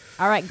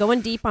 All right,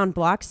 going deep on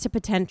blocks to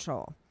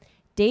potential.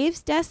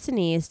 Dave's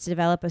destiny is to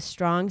develop a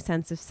strong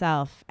sense of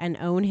self and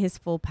own his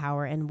full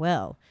power and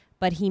will,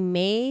 but he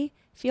may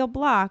feel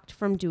blocked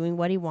from doing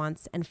what he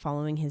wants and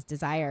following his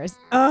desires.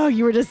 Oh,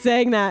 you were just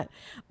saying that.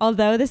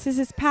 Although this is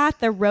his path,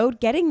 the road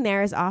getting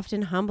there is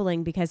often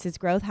humbling because his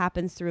growth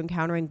happens through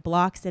encountering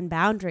blocks and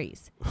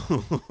boundaries.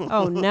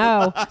 Oh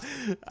no.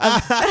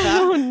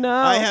 Oh no.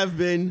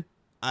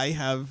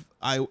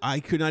 I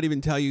could not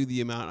even tell you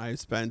the amount I've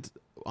spent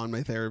on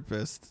my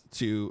therapist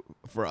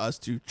for us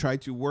to try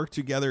to work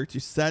together to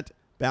set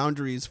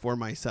boundaries for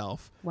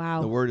myself.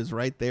 Wow. The word is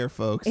right there,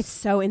 folks. It's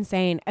so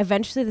insane.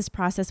 Eventually, this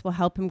process will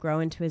help him grow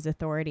into his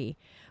authority,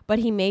 but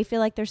he may feel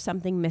like there's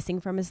something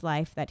missing from his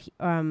life that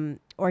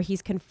or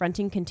he's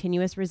confronting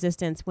continuous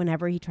resistance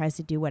whenever he tries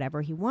to do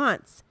whatever he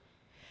wants.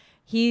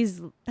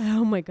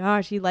 Oh my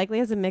gosh, he likely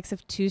has a mix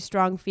of two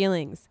strong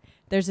feelings.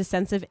 There's a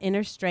sense of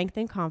inner strength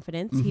and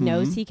confidence. Mm-hmm. He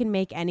knows he can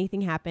make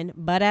anything happen,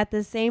 but at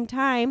the same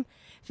time,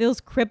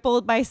 feels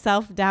crippled by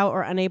self-doubt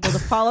or unable to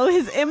follow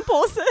his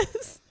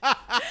impulses.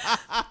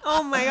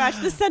 Oh my gosh,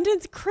 the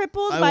sentence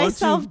crippled by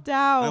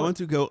self-doubt. I want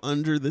to go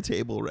under the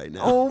table right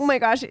now. Oh my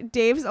gosh,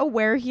 Dave's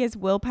aware he has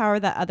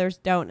willpower that others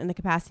don't and the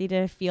capacity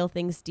to feel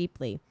things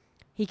deeply.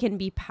 He can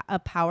be a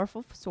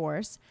powerful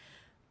force.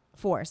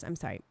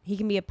 He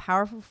can be a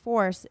powerful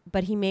force,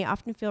 but he may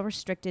often feel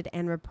restricted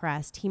and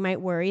repressed. He might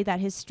worry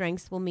that his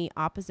strengths will meet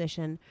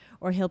opposition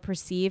or he'll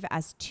perceive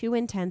as too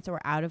intense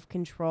or out of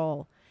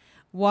control.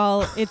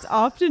 While it's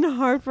often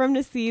hard for him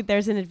to see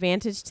there's an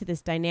advantage to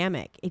this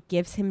dynamic, it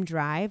gives him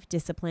drive,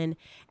 discipline,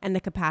 and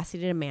the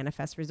capacity to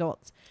manifest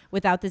results.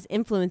 Without this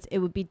influence, it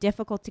would be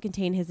difficult to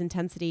contain his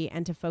intensity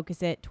and to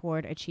focus it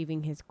toward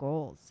achieving his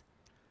goals.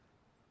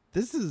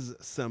 This is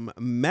some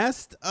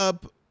messed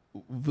up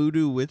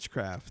voodoo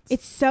witchcraft.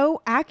 It's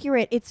so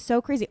accurate. It's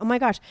so crazy. Oh my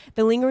gosh.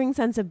 The lingering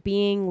sense of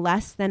being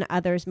less than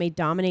others may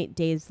dominate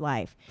Dave's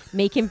life,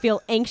 make him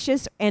feel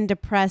anxious and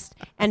depressed,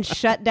 and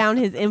shut down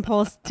his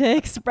impulse to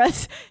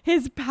express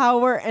his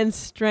power and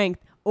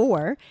strength.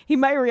 Or he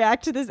might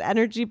react to this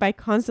energy by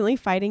constantly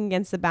fighting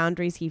against the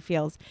boundaries he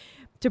feels.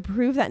 To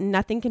prove that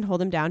nothing can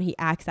hold him down, he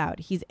acts out.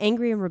 He's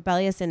angry and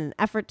rebellious in an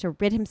effort to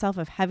rid himself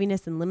of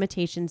heaviness and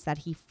limitations that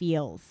he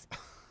feels.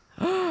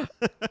 Oh.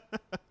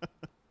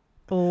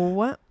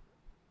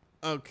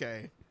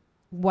 Okay.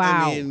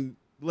 Wow. I mean,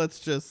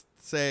 let's just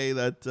say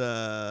that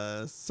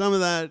some of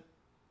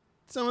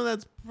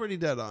that's pretty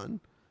dead on.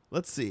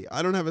 Let's see.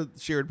 I don't have a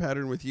shared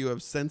pattern with you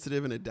of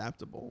sensitive and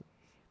adaptable.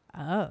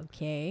 Oh,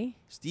 okay.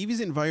 Stevie's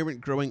environment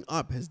growing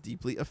up has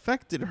deeply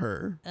affected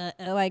her.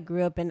 I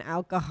grew up in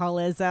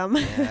alcoholism.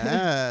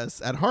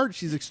 Yes. At heart,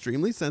 she's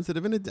extremely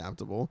sensitive and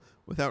adaptable.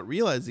 Without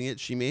realizing it,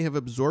 she may have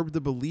absorbed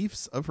the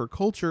beliefs of her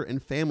culture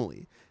and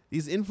family.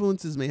 These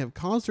influences may have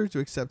caused her to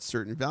accept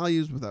certain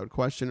values without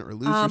question or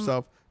lose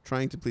herself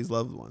trying to please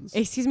loved ones.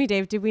 Excuse me,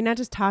 Dave. Did we not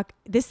just talk?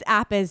 This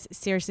app is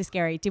seriously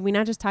scary. Did we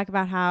not just talk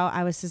about how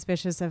I was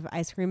suspicious of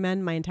ice cream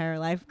men my entire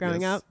life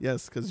growing up?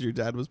 Yes, because your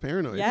dad was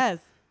paranoid. Yes.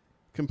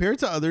 Compared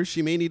to others,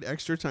 she may need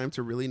extra time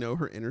to really know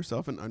her inner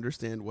self and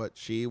understand what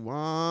she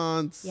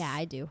wants. Yeah,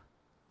 I do.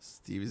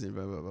 Stevie's in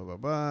blah, blah, blah, blah,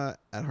 blah.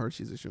 At heart,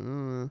 she's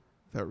a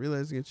without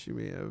realizing it,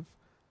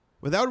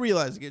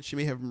 she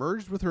may have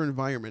merged with her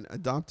environment,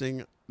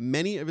 adopting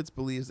many of its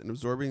beliefs and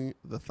absorbing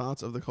the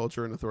thoughts of the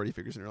culture and authority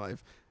figures in her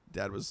life.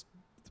 Dad was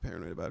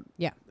paranoid about.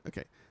 Yeah.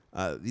 Okay.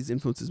 These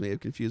influences may have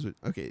confused with.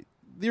 Okay.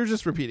 They're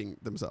just repeating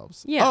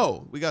themselves. Yeah.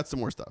 Oh, we got some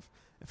more stuff.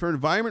 If her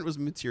environment was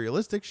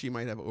materialistic, she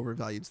might have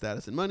overvalued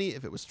status and money.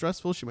 If it was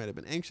stressful, she might have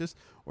been anxious,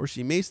 or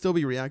she may still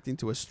be reacting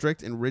to a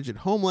strict and rigid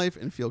home life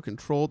and feel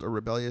controlled or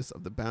rebellious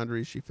of the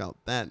boundaries she felt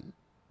then.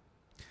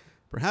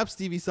 Perhaps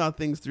Stevie saw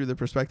things through the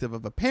perspective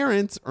of a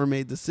parent or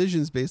made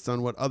decisions based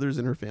on what others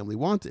in her family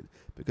wanted.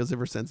 Because of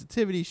her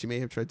sensitivity, she may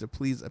have tried to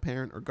please a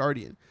parent or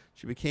guardian.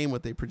 She became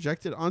what they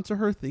projected onto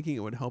her, thinking it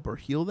would help her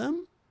heal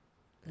them.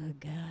 Oh,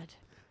 God.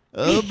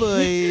 Oh,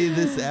 boy.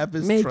 This app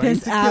is Make trying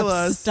this to app kill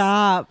us.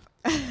 Stop.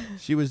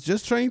 She was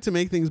just trying to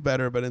make things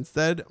better, but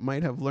instead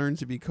might have learned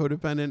to be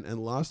codependent and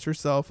lost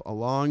herself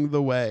along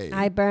the way.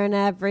 I burn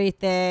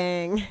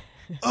everything.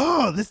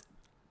 Oh, this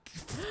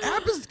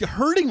app is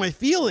hurting my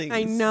feelings.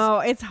 I know.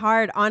 It's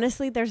hard.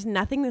 Honestly, there's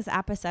nothing this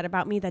app has said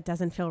about me that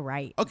doesn't feel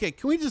right. Okay,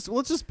 let's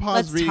just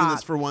pause reading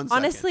this for 1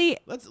 second. Honestly,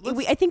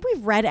 I think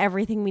we've read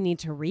everything we need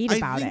to read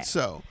about it. I think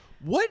so.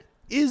 What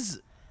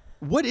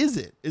is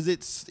it? Is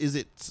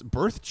it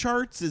birth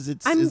charts? Is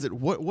it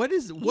what?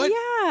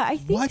 Yeah, I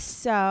think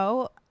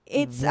so.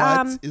 It's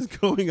what is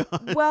going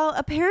on? Well,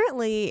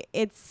 apparently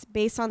it's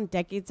based on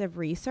decades of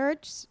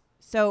research.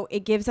 So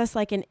it gives us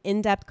like an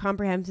in-depth,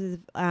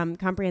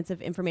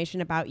 comprehensive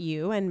information about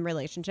you and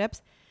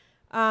relationships.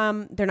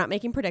 They're not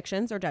making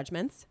predictions or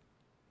judgments,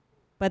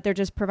 but they're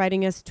just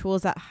providing us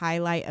tools that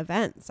highlight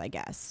events, I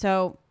guess.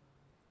 So,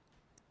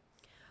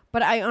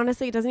 but I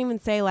honestly, it doesn't even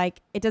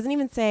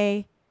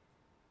say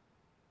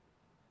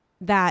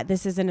that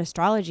this is an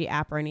astrology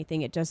app or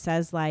anything. It just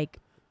says like,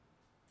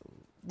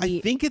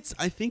 I think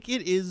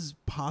it is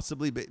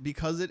possibly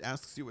because it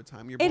asks you what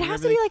time you're born. It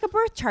has to be like a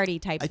birth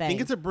charty type thing. I think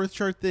it's a birth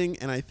chart thing,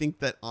 and I think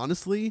that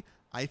honestly,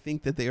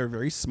 they are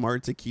very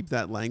smart to keep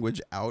that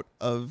language out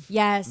of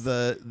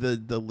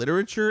the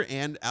literature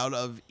and out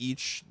of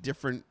each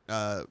different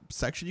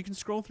section you can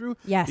scroll through.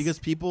 Yes, because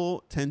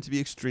people tend to be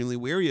extremely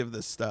wary of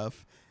this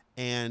stuff,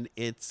 and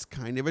it's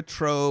kind of a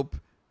trope.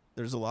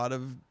 There's a lot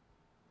of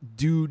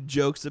dude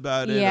jokes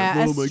about it.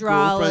 Yeah, my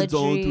girlfriend's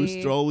all into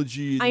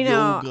astrology and I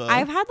know. yoga.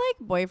 I've had like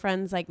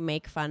boyfriends like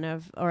make fun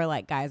of, or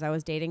like guys I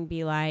was dating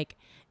be like,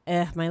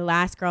 my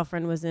last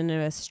girlfriend was into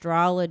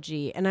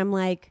astrology. And I'm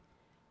like,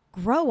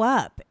 grow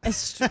up.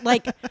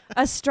 Like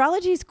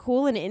astrology's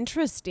cool and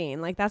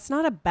interesting. Like that's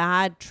not a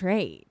bad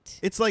trait.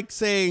 It's like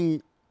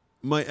saying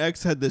my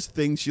ex had this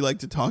thing she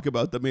liked to talk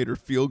about that made her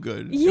feel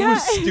good. Yeah. It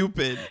was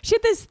stupid. She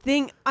had this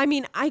thing. I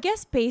mean, I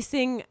guess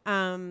basing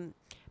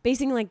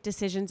like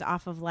decisions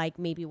off of like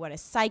maybe what a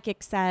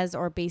psychic says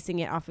or basing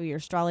it off of your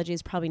astrology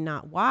is probably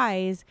not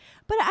wise.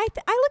 But I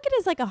look at it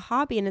as like a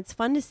hobby, and it's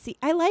fun to see.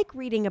 I like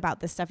reading about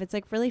this stuff. It's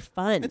like really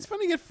fun. It's fun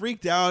to get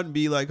freaked out and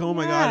be like, oh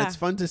my God. It's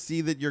fun to see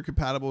that you're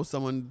compatible with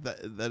someone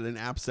that an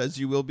app says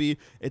you will be.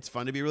 It's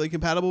fun to be really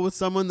compatible with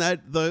someone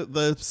that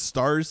the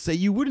stars say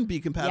you wouldn't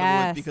be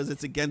compatible with because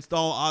it's against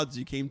all odds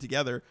you came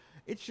together.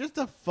 It's just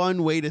a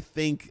fun way to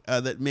think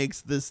that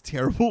makes this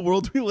terrible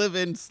world we live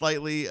in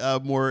slightly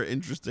more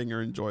interesting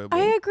or enjoyable.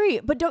 I agree.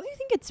 But don't you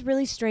think it's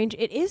really strange?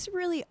 It is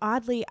really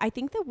oddly, I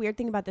think the weird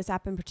thing about this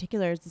app in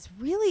particular is it's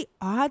really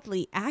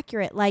oddly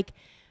accurate. Like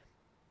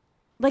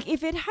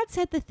if it had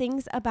said the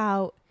things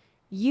about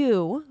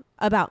you,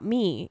 about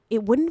me,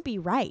 it wouldn't be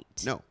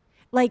right. No.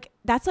 Like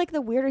that's like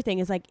the weirder thing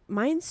is like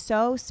mine's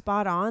so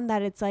spot on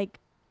that it's like,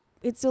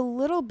 it's a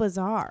little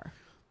bizarre.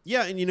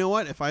 Yeah, and you know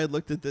what? If I had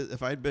looked at this,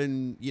 if I'd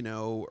been,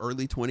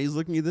 early 20s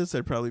looking at this,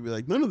 I'd probably be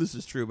like, none of this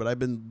is true. But I've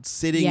been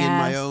sitting in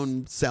my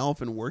own self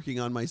and working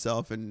on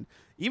myself. And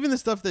even the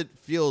stuff that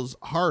feels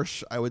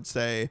harsh, I would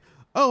say,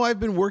 oh, I've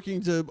been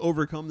working to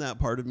overcome that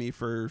part of me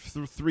for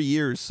 3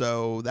 years.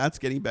 So that's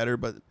getting better.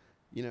 But,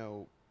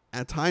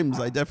 at times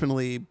I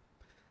definitely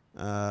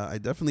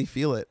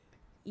feel it.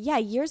 Yeah,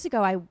 years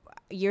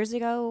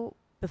ago,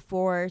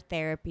 before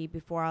therapy,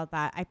 before all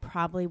that, I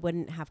probably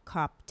wouldn't have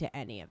copped to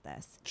any of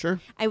this. Sure.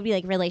 I would be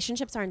like,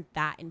 relationships aren't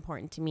that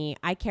important to me.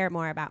 I care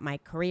more about my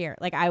career.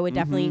 Like I would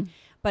definitely,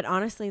 but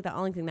honestly, the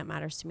only thing that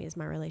matters to me is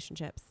my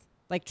relationships.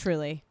 Like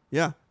truly.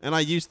 Yeah. And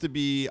I used to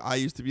be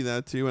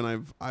that too.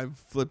 And I've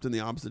flipped in the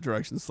opposite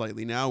direction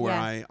slightly now where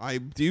I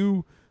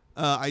do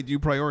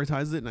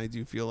prioritize it. And I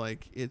do feel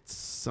like it's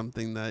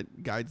something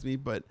that guides me,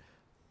 but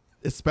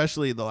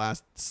especially the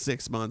last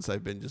 6 months,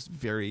 I've been just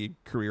very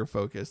career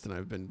focused, and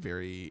I've been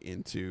very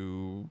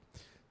into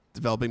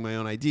developing my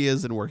own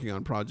ideas and working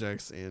on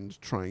projects and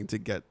trying to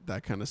get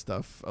that kind of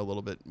stuff a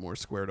little bit more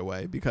squared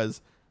away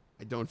because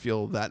I don't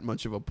feel that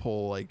much of a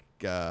pull. Like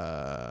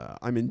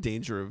I'm in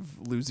danger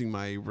of losing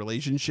my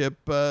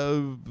relationship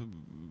mojo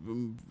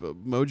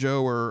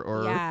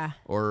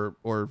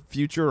or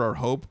future or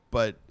hope,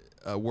 but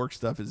work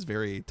stuff is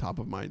very top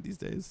of mind these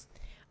days.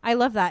 I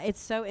love that.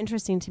 It's so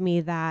interesting to me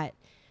that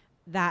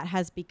that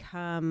has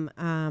become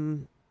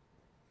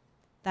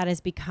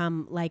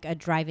like a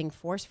driving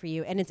force for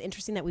you. And it's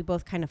interesting that we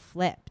both kind of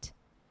flipped.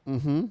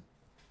 It's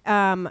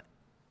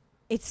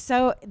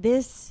so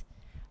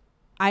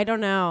I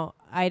don't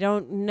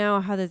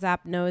know how this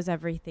app knows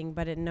everything,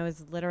 but it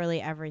knows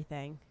literally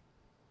everything.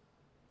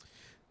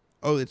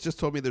 Oh, it's just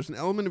told me there's an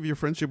element of your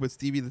friendship with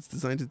Stevie that's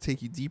designed to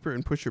take you deeper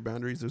and push your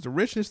boundaries. There's a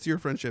richness to your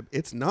friendship.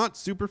 It's not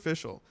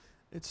superficial.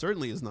 It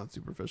certainly is not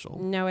superficial.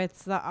 No,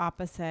 it's the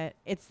opposite.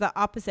 It's the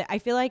opposite. I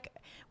feel like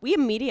we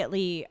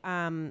immediately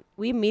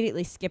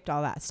skipped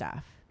all that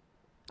stuff.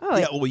 Oh,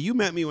 yeah. Well, you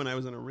met me when I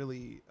was in a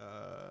really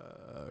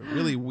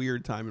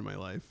weird time in my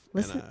life.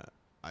 Listen.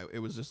 And it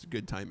was just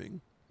good timing.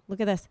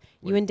 Look at this.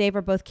 You and Dave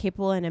are both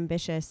capable and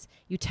ambitious.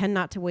 You tend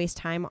not to waste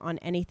time on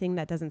anything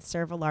that doesn't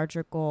serve a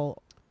larger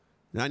goal.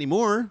 Not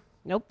anymore.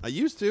 Nope. I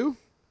used to.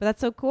 But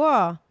that's so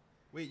cool.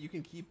 Wait, you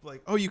can keep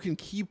you can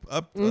keep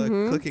up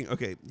clicking.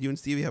 Okay, you and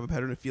Stevie have a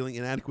pattern of feeling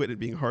inadequate and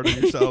being hard on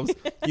yourselves.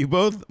 You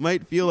both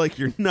might feel like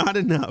you're not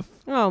enough.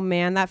 Oh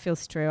man, that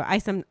feels true. I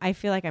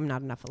feel like I'm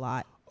not enough a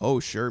lot. Oh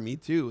sure, me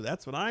too.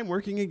 That's what I'm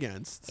working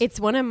against.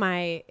 It's one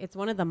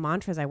of the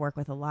mantras I work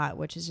with a lot,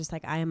 which is just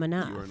like I am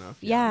enough. You are enough.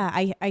 Yeah,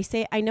 I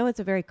say I know it's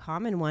a very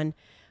common one,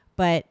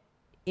 but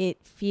it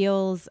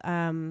feels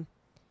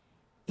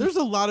there's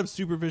a lot of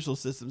superficial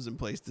systems in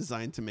place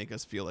designed to make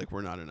us feel like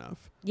we're not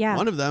enough. Yeah.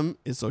 One of them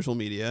is social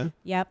media.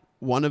 Yep.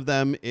 One of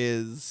them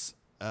is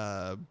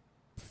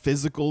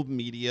physical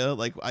media,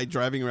 like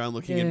driving around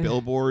looking at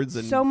billboards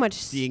and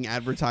seeing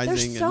advertising.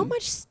 There's so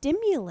much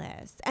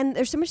stimulus, and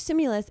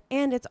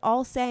it's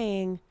all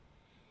saying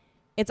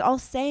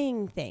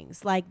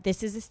things like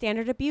this is a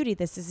standard of beauty,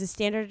 this is a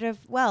standard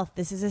of wealth,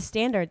 this is a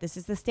standard, this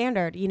is the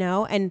standard,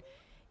 and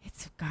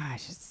it's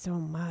so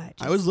much.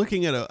 I was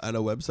looking at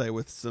a website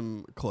with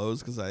some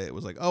clothes because I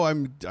was like, oh,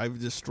 I've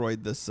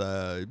destroyed this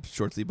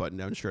short sleeve button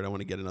down shirt. I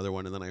want to get another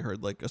one. And then I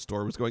heard like a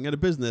store was going out of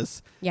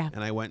business. Yeah.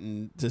 And I went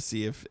in to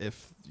see if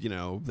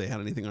they had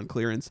anything on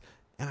clearance.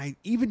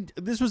 And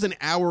this was an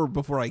hour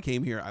before I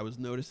came here. I was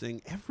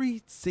noticing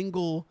every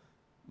single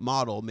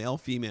model, male,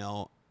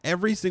 female,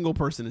 every single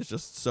person is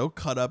just so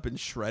cut up and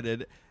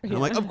shredded. And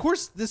I'm like, of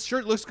course this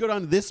shirt looks good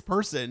on this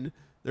person.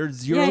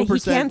 There's 0%. Yeah, he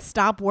can't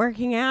stop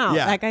working out.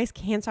 Yeah. That guy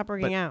can't stop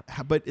working out.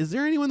 But is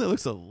there anyone that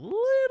looks a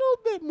little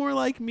bit more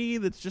like me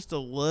that's just a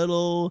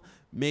little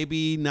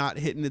maybe not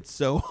hitting it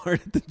so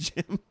hard at the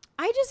gym?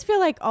 I just feel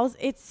like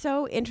it's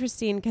so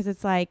interesting because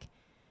it's like,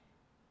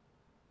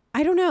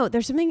 I don't know.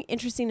 There's something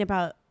interesting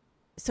about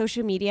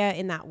social media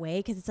in that way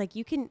because it's like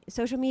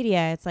social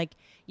media, it's like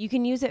you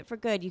can use it for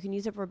good, you can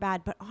use it for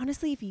bad. But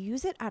honestly, if you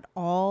use it at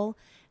all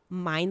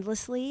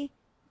mindlessly,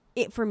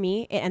 for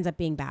me, it ends up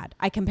being bad.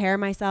 I compare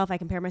myself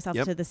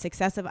Yep. to the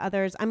success of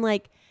others. I'm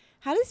like,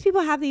 how do these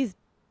people have these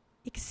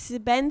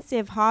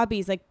expensive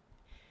hobbies? Like,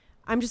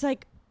 I'm just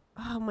like,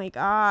 oh my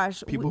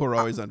gosh. People who are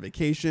always on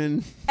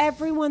vacation.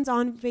 Everyone's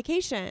on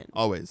vacation.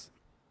 Always.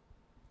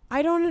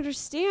 I don't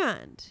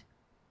understand.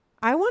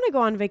 I want to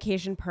go on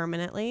vacation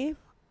permanently.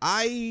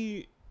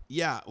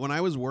 When I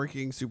was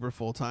working super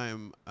full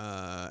time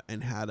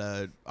and had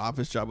a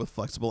office job with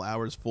flexible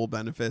hours, full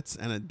benefits,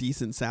 and a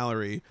decent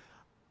salary,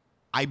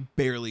 I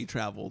barely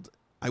traveled.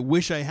 I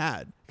wish I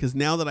had, because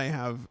now that I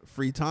have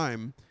free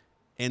time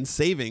and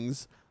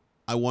savings,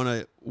 I want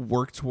to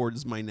work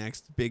towards my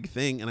next big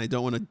thing, and I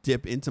don't want to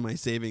dip into my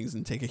savings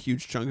and take a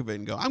huge chunk of it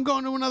and go, I'm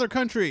going to another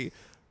country.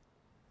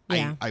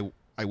 Yeah.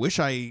 I wish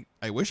I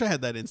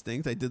had that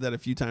instinct. I did that a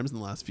few times in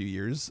the last few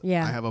years.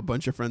 Yeah. I have a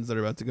bunch of friends that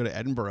are about to go to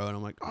Edinburgh, and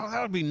I'm like, oh,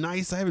 that would be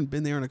nice. I haven't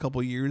been there in a couple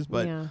of years,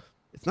 but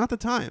it's not the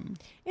time.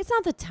 It's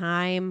not the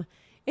time.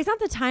 It's not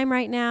the time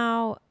right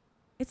now.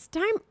 It's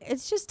time.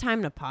 It's just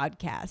time to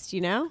podcast,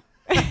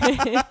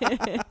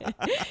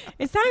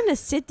 It's time to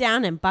sit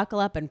down and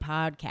buckle up and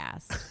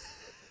podcast.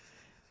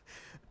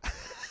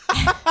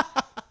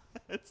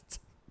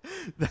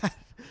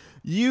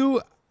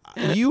 You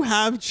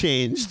have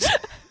changed.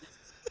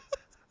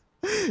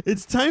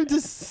 It's time to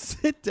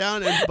sit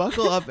down and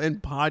buckle up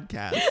and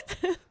podcast.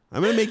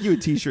 I'm going to make you a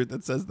t-shirt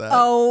that says that.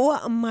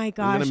 Oh my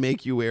gosh. I'm going to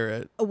make you wear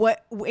it.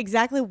 What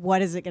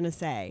is it going to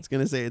say? It's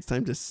going to say it's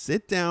time to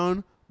sit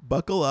down,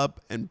 buckle up,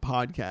 and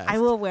podcast. I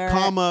will wear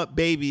it.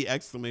 Baby,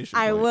 exclamation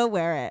point. I will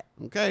wear it.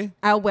 Okay.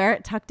 I'll wear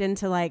it tucked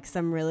into like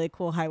some really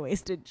cool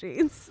high-waisted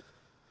jeans.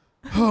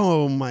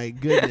 Oh my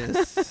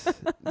goodness.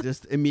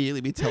 Just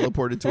immediately be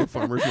teleported to a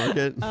farmer's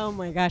market. Oh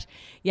my gosh.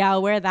 Yeah,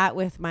 I'll wear that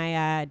with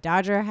my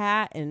Dodger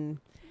hat and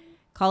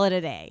call it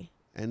a day.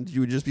 And you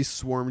would just be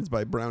swarmed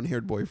by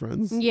brown-haired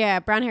boyfriends. Yeah,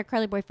 brown-haired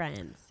curly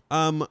boyfriends.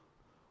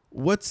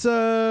 What's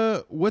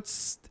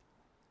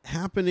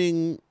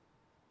happening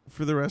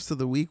for the rest of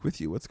the week with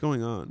you? What's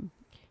going on?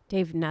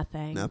 Dave,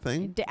 nothing.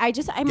 Nothing?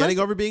 I'm getting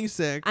over being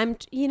sick.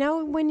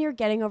 When you're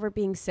getting over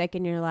being sick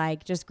and you're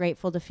like just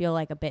grateful to feel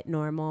like a bit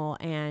normal,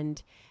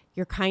 and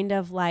you're kind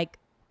of like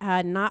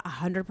not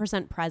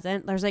 100%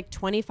 present. There's like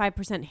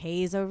 25%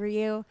 haze over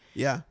you.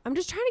 Yeah. I'm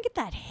just trying to get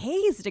that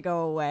haze to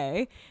go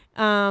away.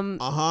 So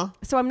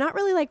I'm not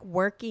really like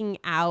working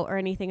out or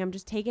anything. I'm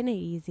just taking it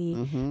easy.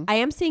 Mm-hmm. I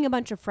am seeing a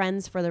bunch of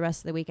friends for the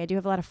rest of the week. I do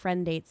have a lot of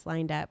friend dates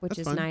lined up, which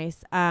That's is fun.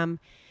 nice.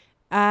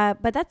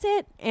 But that's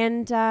it.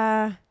 And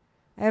I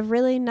have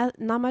really not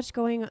much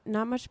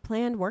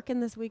planned working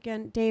this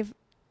weekend. Dave,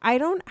 I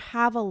don't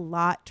have a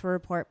lot to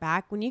report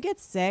back. When you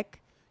get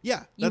sick,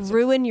 Yeah. you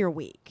ruin your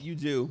week. You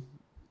do.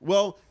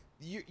 Well,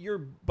 your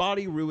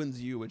body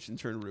ruins you, which in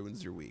turn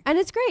ruins your week. And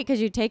it's great because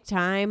you take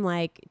time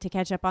like to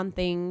catch up on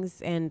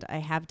things, and I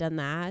have done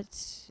that.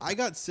 I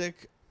got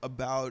sick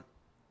about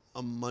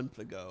a month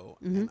ago,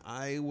 and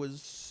I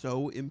was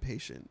so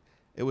impatient.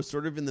 It was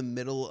sort of in the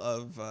middle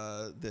of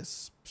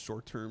this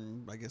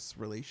short-term, I guess,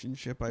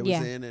 relationship I was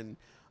in, and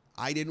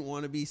I didn't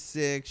want to be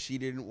sick. She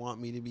didn't want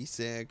me to be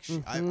sick.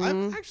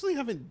 I actually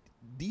have a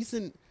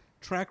decent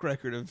track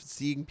record of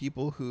seeing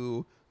people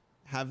who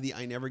have the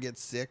I never get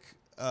sick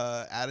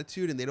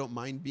attitude, and they don't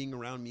mind being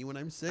around me when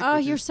I'm sick. Oh,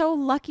 you're so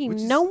lucky.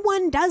 No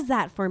one does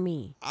that for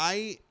me.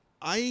 I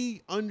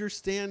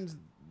understand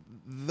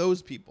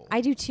those people. I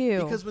do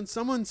too. Because when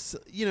someone's,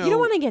 you don't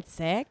want to get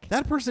sick.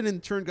 That person in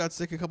turn got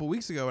sick a couple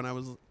weeks ago, and I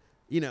was,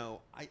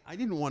 I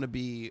didn't want to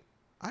be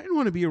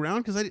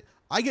around because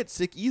I get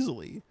sick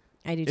easily.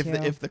 I do too.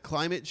 If the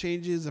climate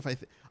changes, if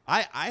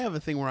I have a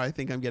thing where I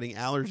think I'm getting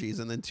allergies,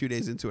 and then 2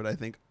 days into it, I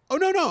think, oh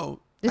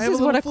no. This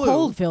is what a flu.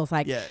 cold feels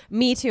like. Yeah.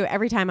 Me too.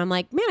 Every time I'm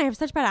like, man, I have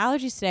such bad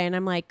allergies today, and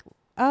I'm like,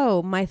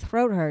 oh, my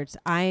throat hurts.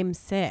 I'm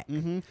sick.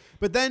 Mm-hmm.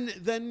 But then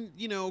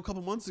a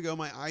couple months ago,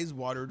 my eyes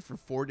watered for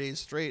 4 days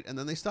straight, and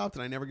then they stopped,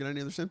 and I never got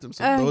any other symptoms.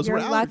 So those you're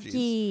were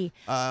lucky.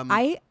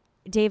 allergies.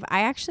 Dave,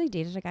 I actually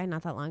dated a guy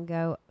not that long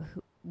ago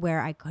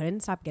where I couldn't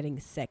stop getting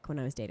sick when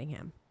I was dating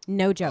him.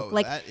 No joke. Oh,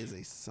 like that is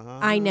a sign.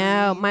 I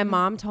know. My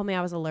mom told me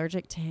I was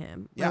allergic to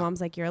him. Yeah. My mom's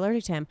like, you're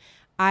allergic to him.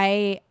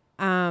 I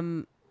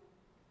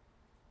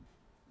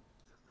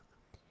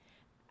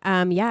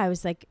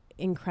was like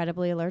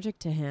incredibly allergic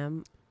to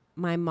him.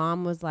 My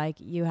mom was like,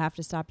 you have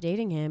to stop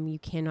dating him. You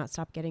cannot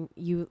stop getting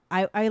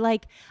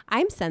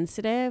I'm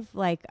sensitive.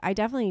 Like I'm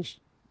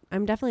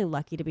definitely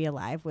lucky to be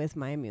alive with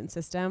my immune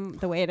system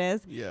the way it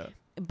is. Yeah.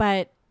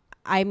 But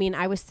I mean,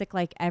 I was sick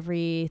like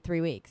every 3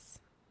 weeks.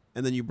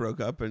 And then you broke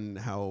up, and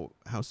how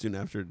soon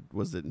after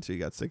was it until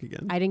you got sick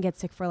again? I didn't get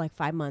sick for like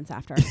 5 months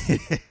after.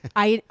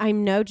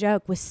 I'm no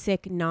joke, was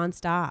sick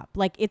nonstop.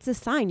 Like it's a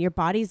sign. Your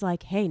body's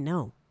like, hey,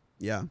 no.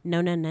 Yeah.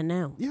 No.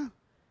 Yeah.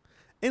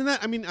 And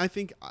that, I mean, I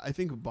think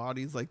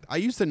bodies, like, I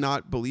used to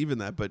not believe in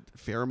that, but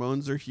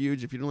pheromones are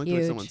huge. If you don't like the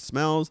way someone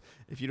smells,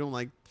 if you don't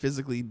like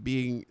physically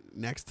being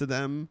next to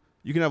them,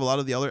 you can have a lot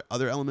of the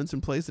other elements in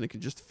place, and it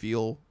can just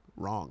feel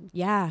wrong.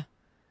 Yeah.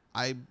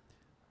 I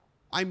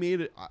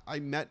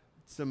met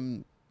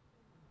some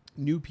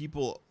new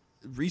people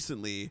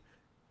recently,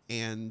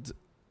 and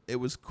it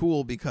was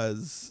cool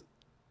because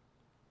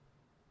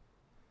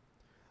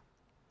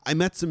I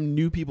met some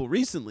new people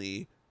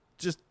recently,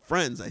 just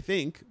friends, I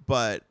think,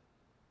 but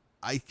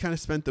I kind of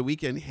spent the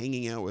weekend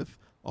hanging out with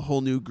a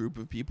whole new group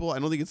of people. I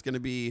don't think it's going to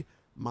be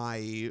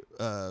my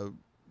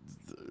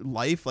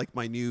life, like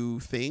my new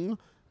thing,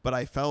 but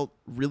I felt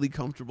really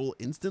comfortable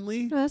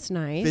instantly. Oh, that's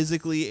nice.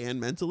 Physically and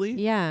mentally.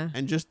 Yeah.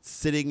 And just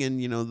sitting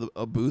in,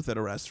 a booth at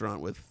a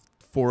restaurant with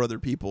 4 other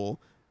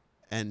people,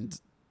 and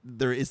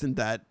there isn't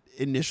that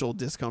initial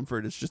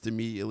discomfort. It's just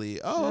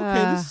immediately,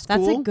 okay, this is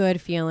that's cool. a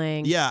good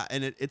feeling. Yeah,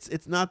 and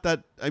it's not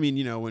that, I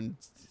mean, when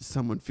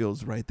someone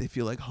feels right, they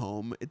feel like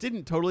home. It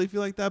didn't totally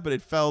feel like that, but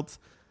it felt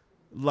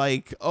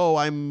like, oh,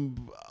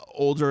 I'm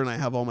older and I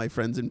have all my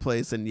friends in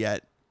place, and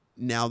yet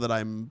now that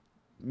I'm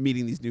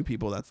meeting these new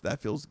people,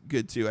 that feels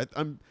good too.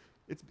 I'm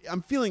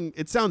feeling,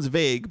 it sounds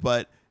vague,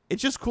 but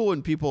it's just cool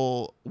when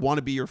people want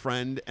to be your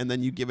friend, and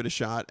then you give it a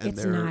shot, and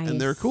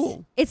they're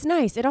cool. It's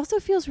nice. It also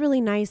feels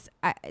really nice.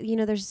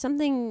 There's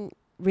something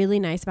really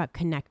nice about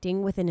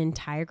connecting with an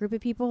entire group of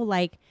people.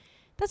 Like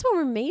that's what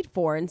we're made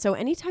for. And so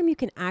anytime you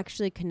can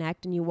actually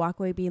connect and you walk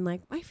away being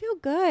like, I feel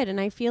good, and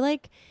I feel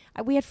like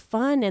we had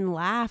fun and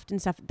laughed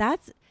and stuff.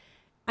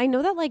 I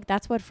know that like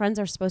that's what friends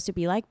are supposed to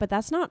be like, but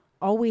that's not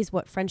always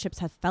what friendships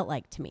have felt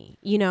like to me,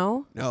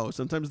 No,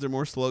 sometimes they're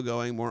more slow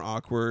going, more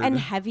awkward. And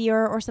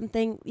heavier or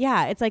something.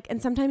 Yeah, it's like,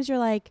 and sometimes you're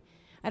like,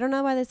 I don't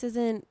know why this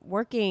isn't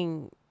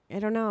working. I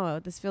don't know.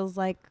 This feels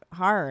like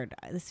hard.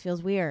 This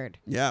feels weird.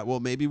 Yeah, well,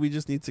 maybe we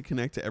just need to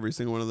connect to every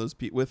single one of those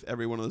with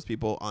every one of those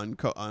people on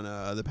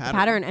the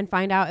pattern and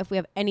find out if we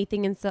have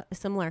anything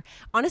similar.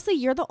 Honestly,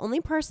 you're the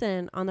only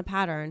person on the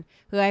pattern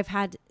who I've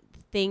had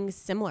things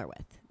similar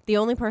with. The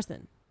only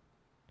person.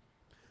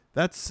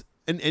 That's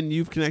and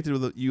you've connected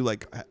with you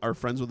like are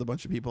friends with a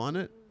bunch of people on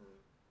it.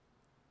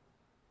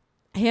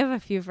 I have a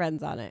few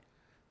friends on it.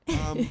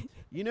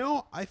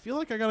 I feel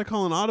like I got to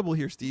call an audible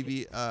here,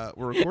 Stevie.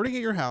 We're recording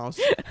at your house.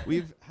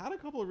 We've had a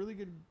couple of really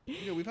good,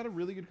 we've had a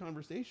really good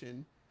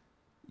conversation.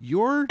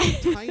 Your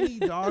tiny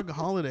dog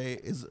Holiday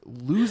is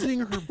losing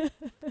her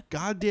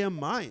goddamn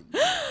mind.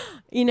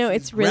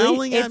 It's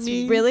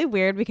really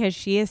weird because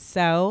she is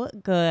so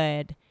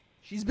good.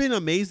 She's been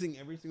amazing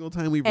every single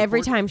time we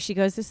Every recorded. time she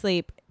goes to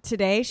sleep.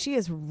 Today, she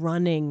is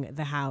running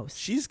the house.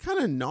 She's kind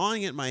of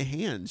gnawing at my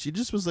hand. She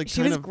just was like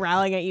She was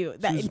growling at you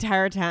that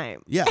entire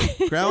time. Yeah,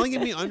 growling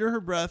at me under her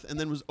breath, and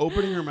then was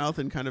opening her mouth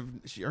and kind of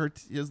she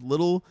has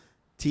little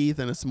teeth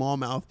and a small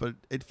mouth, but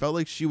it felt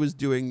like she was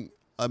doing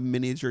a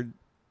miniature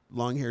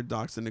long-haired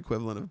dachshund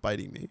equivalent of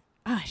biting me.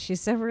 Ah,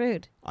 she's so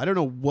rude. I don't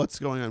know what's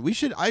going on.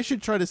 I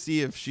should try to see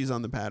if she's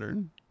on the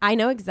pattern. I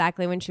know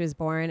exactly when she was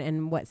born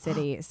and what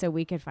city, so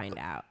we could find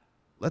out.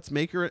 Let's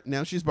make her.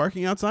 Now she's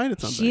barking outside at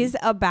something. She's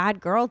a bad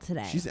girl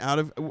today. She's out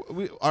of.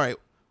 All right.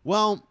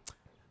 Well,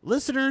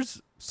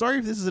 listeners, sorry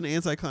if this is an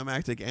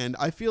anticlimactic end.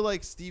 I feel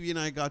like Stevie and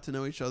I got to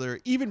know each other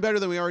even better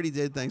than we already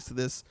did thanks to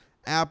this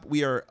app.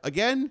 We are,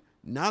 again,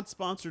 not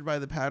sponsored by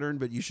The Pattern,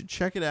 but you should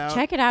check it out.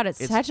 Check it out.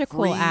 It's such a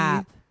cool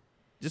app.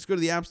 Just go to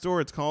the App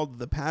Store. It's called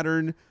The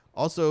Pattern.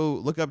 Also,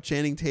 look up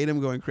Channing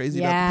Tatum going crazy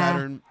about The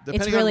Pattern.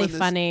 It's really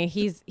funny.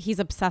 He's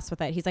obsessed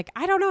with it. He's like,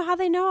 I don't know how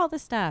they know all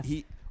this stuff.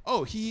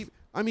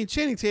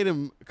 Channing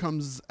Tatum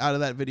comes out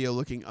of that video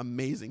looking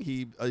amazing.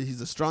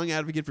 He's a strong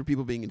advocate for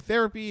people being in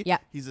therapy. Yeah.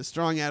 He's a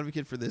strong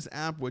advocate for this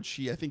app, which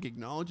he, I think,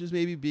 acknowledges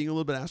maybe being a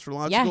little bit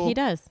astrological. Yeah, he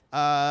does.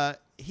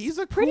 He's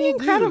a pretty cool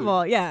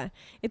incredible. dude. Yeah,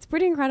 it's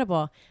pretty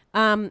incredible.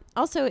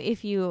 Also,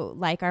 if you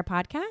like our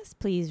podcast,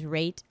 please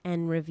rate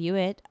and review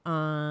it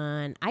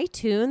on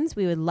iTunes.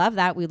 We would love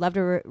that. We'd love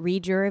to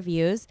read your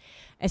reviews,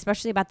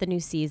 especially about the new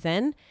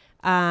season.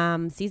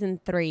 Season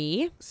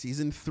 3.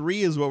 Season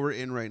 3 is what we're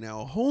in right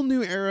now. A whole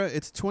new era.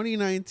 It's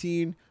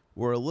 2019.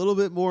 We're a little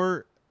bit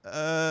more.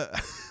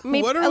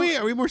 What are we?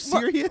 Are we more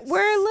serious?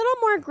 We're a little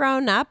more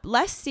grown up,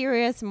 less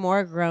serious,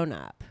 more grown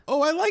up.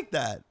 Oh, I like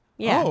that.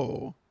 Yeah.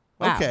 Oh,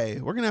 wow. Okay.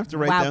 We're gonna have to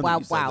write down.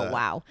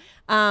 Wow.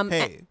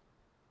 Hey.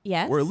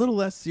 Yes. We're a little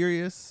less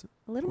serious.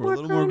 A little more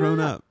grown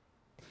up.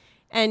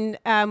 And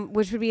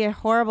which would be a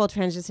horrible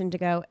transition to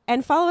go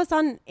and follow us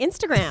on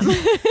Instagram.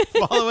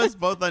 Follow us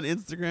both on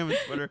Instagram and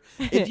Twitter.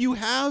 If you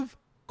have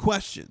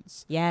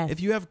questions, if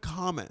you have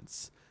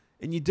comments,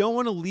 and you don't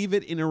want to leave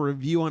it in a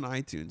review on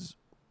iTunes,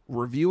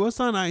 review us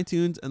on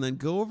iTunes and then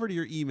go over to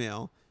your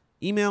email.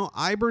 Email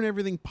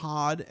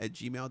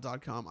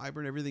iburneverythingpod@gmail.com,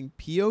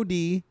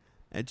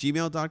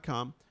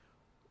 iburneverythingpod@gmail.com.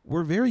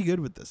 We're very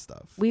good with this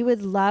stuff. We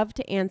would love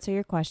to answer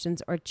your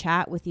questions or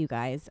chat with you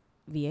guys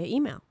via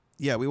email.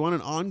 Yeah, we want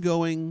an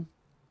ongoing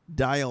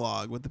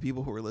dialogue with the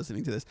people who are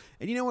listening to this.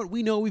 And you know what?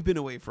 We know we've been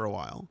away for a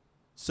while.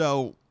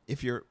 So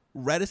if you're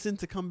reticent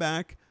to come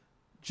back,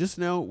 just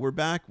know we're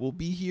back. We'll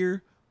be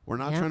here. We're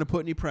not trying to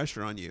put any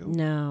pressure on you.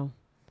 No.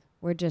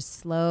 We're just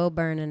slow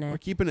burning it. We're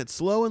keeping it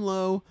slow and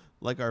low,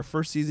 like our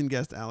first season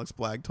guest, Alex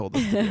Blagg, told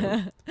us to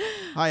do.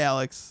 Hi,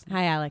 Alex.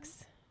 Hi,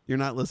 Alex. You're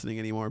not listening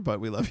anymore, but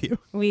we love you.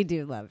 We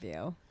do love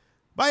you.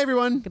 Bye,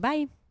 everyone.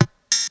 Goodbye.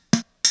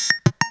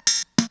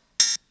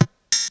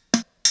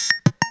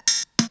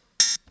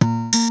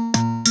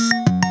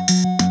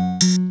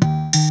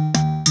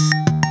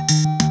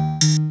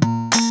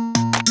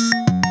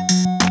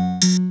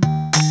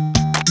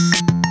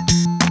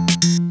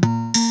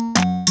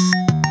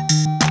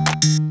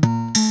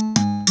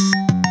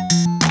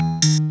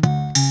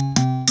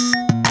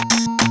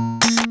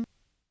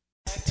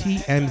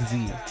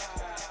 TMZ,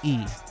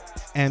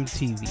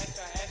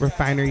 MTV,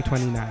 Refinery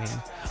 29.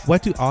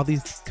 What do all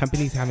these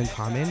companies have in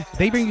common?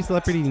 They bring you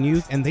celebrity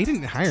news and they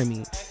didn't hire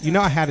me. You know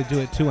I had to do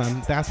it to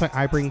them. That's why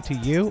I bring to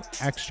you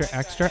Extra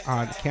Extra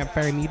on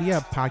Campfire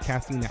Media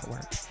Podcasting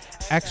Network.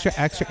 Extra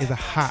Extra is a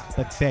hot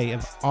buffet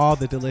of all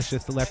the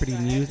delicious celebrity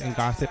news and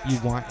gossip you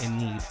want and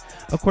need.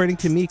 According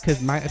to me,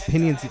 because my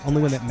opinion's the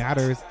only one that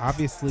matters,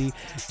 obviously,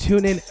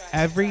 tune in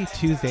every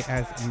Tuesday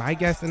as my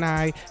guests and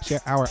I share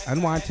our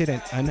unwanted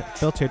and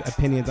unfiltered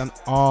opinions on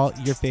all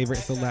your favorite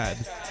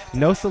celebs.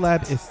 No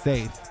celeb is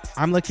safe.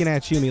 I'm looking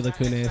at you, Mila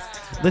Kunis.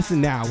 Listen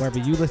now wherever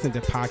you listen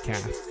to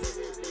podcasts.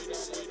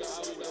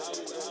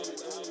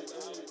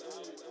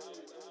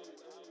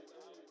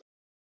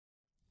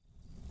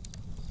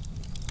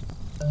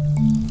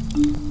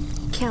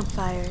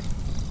 Campfire.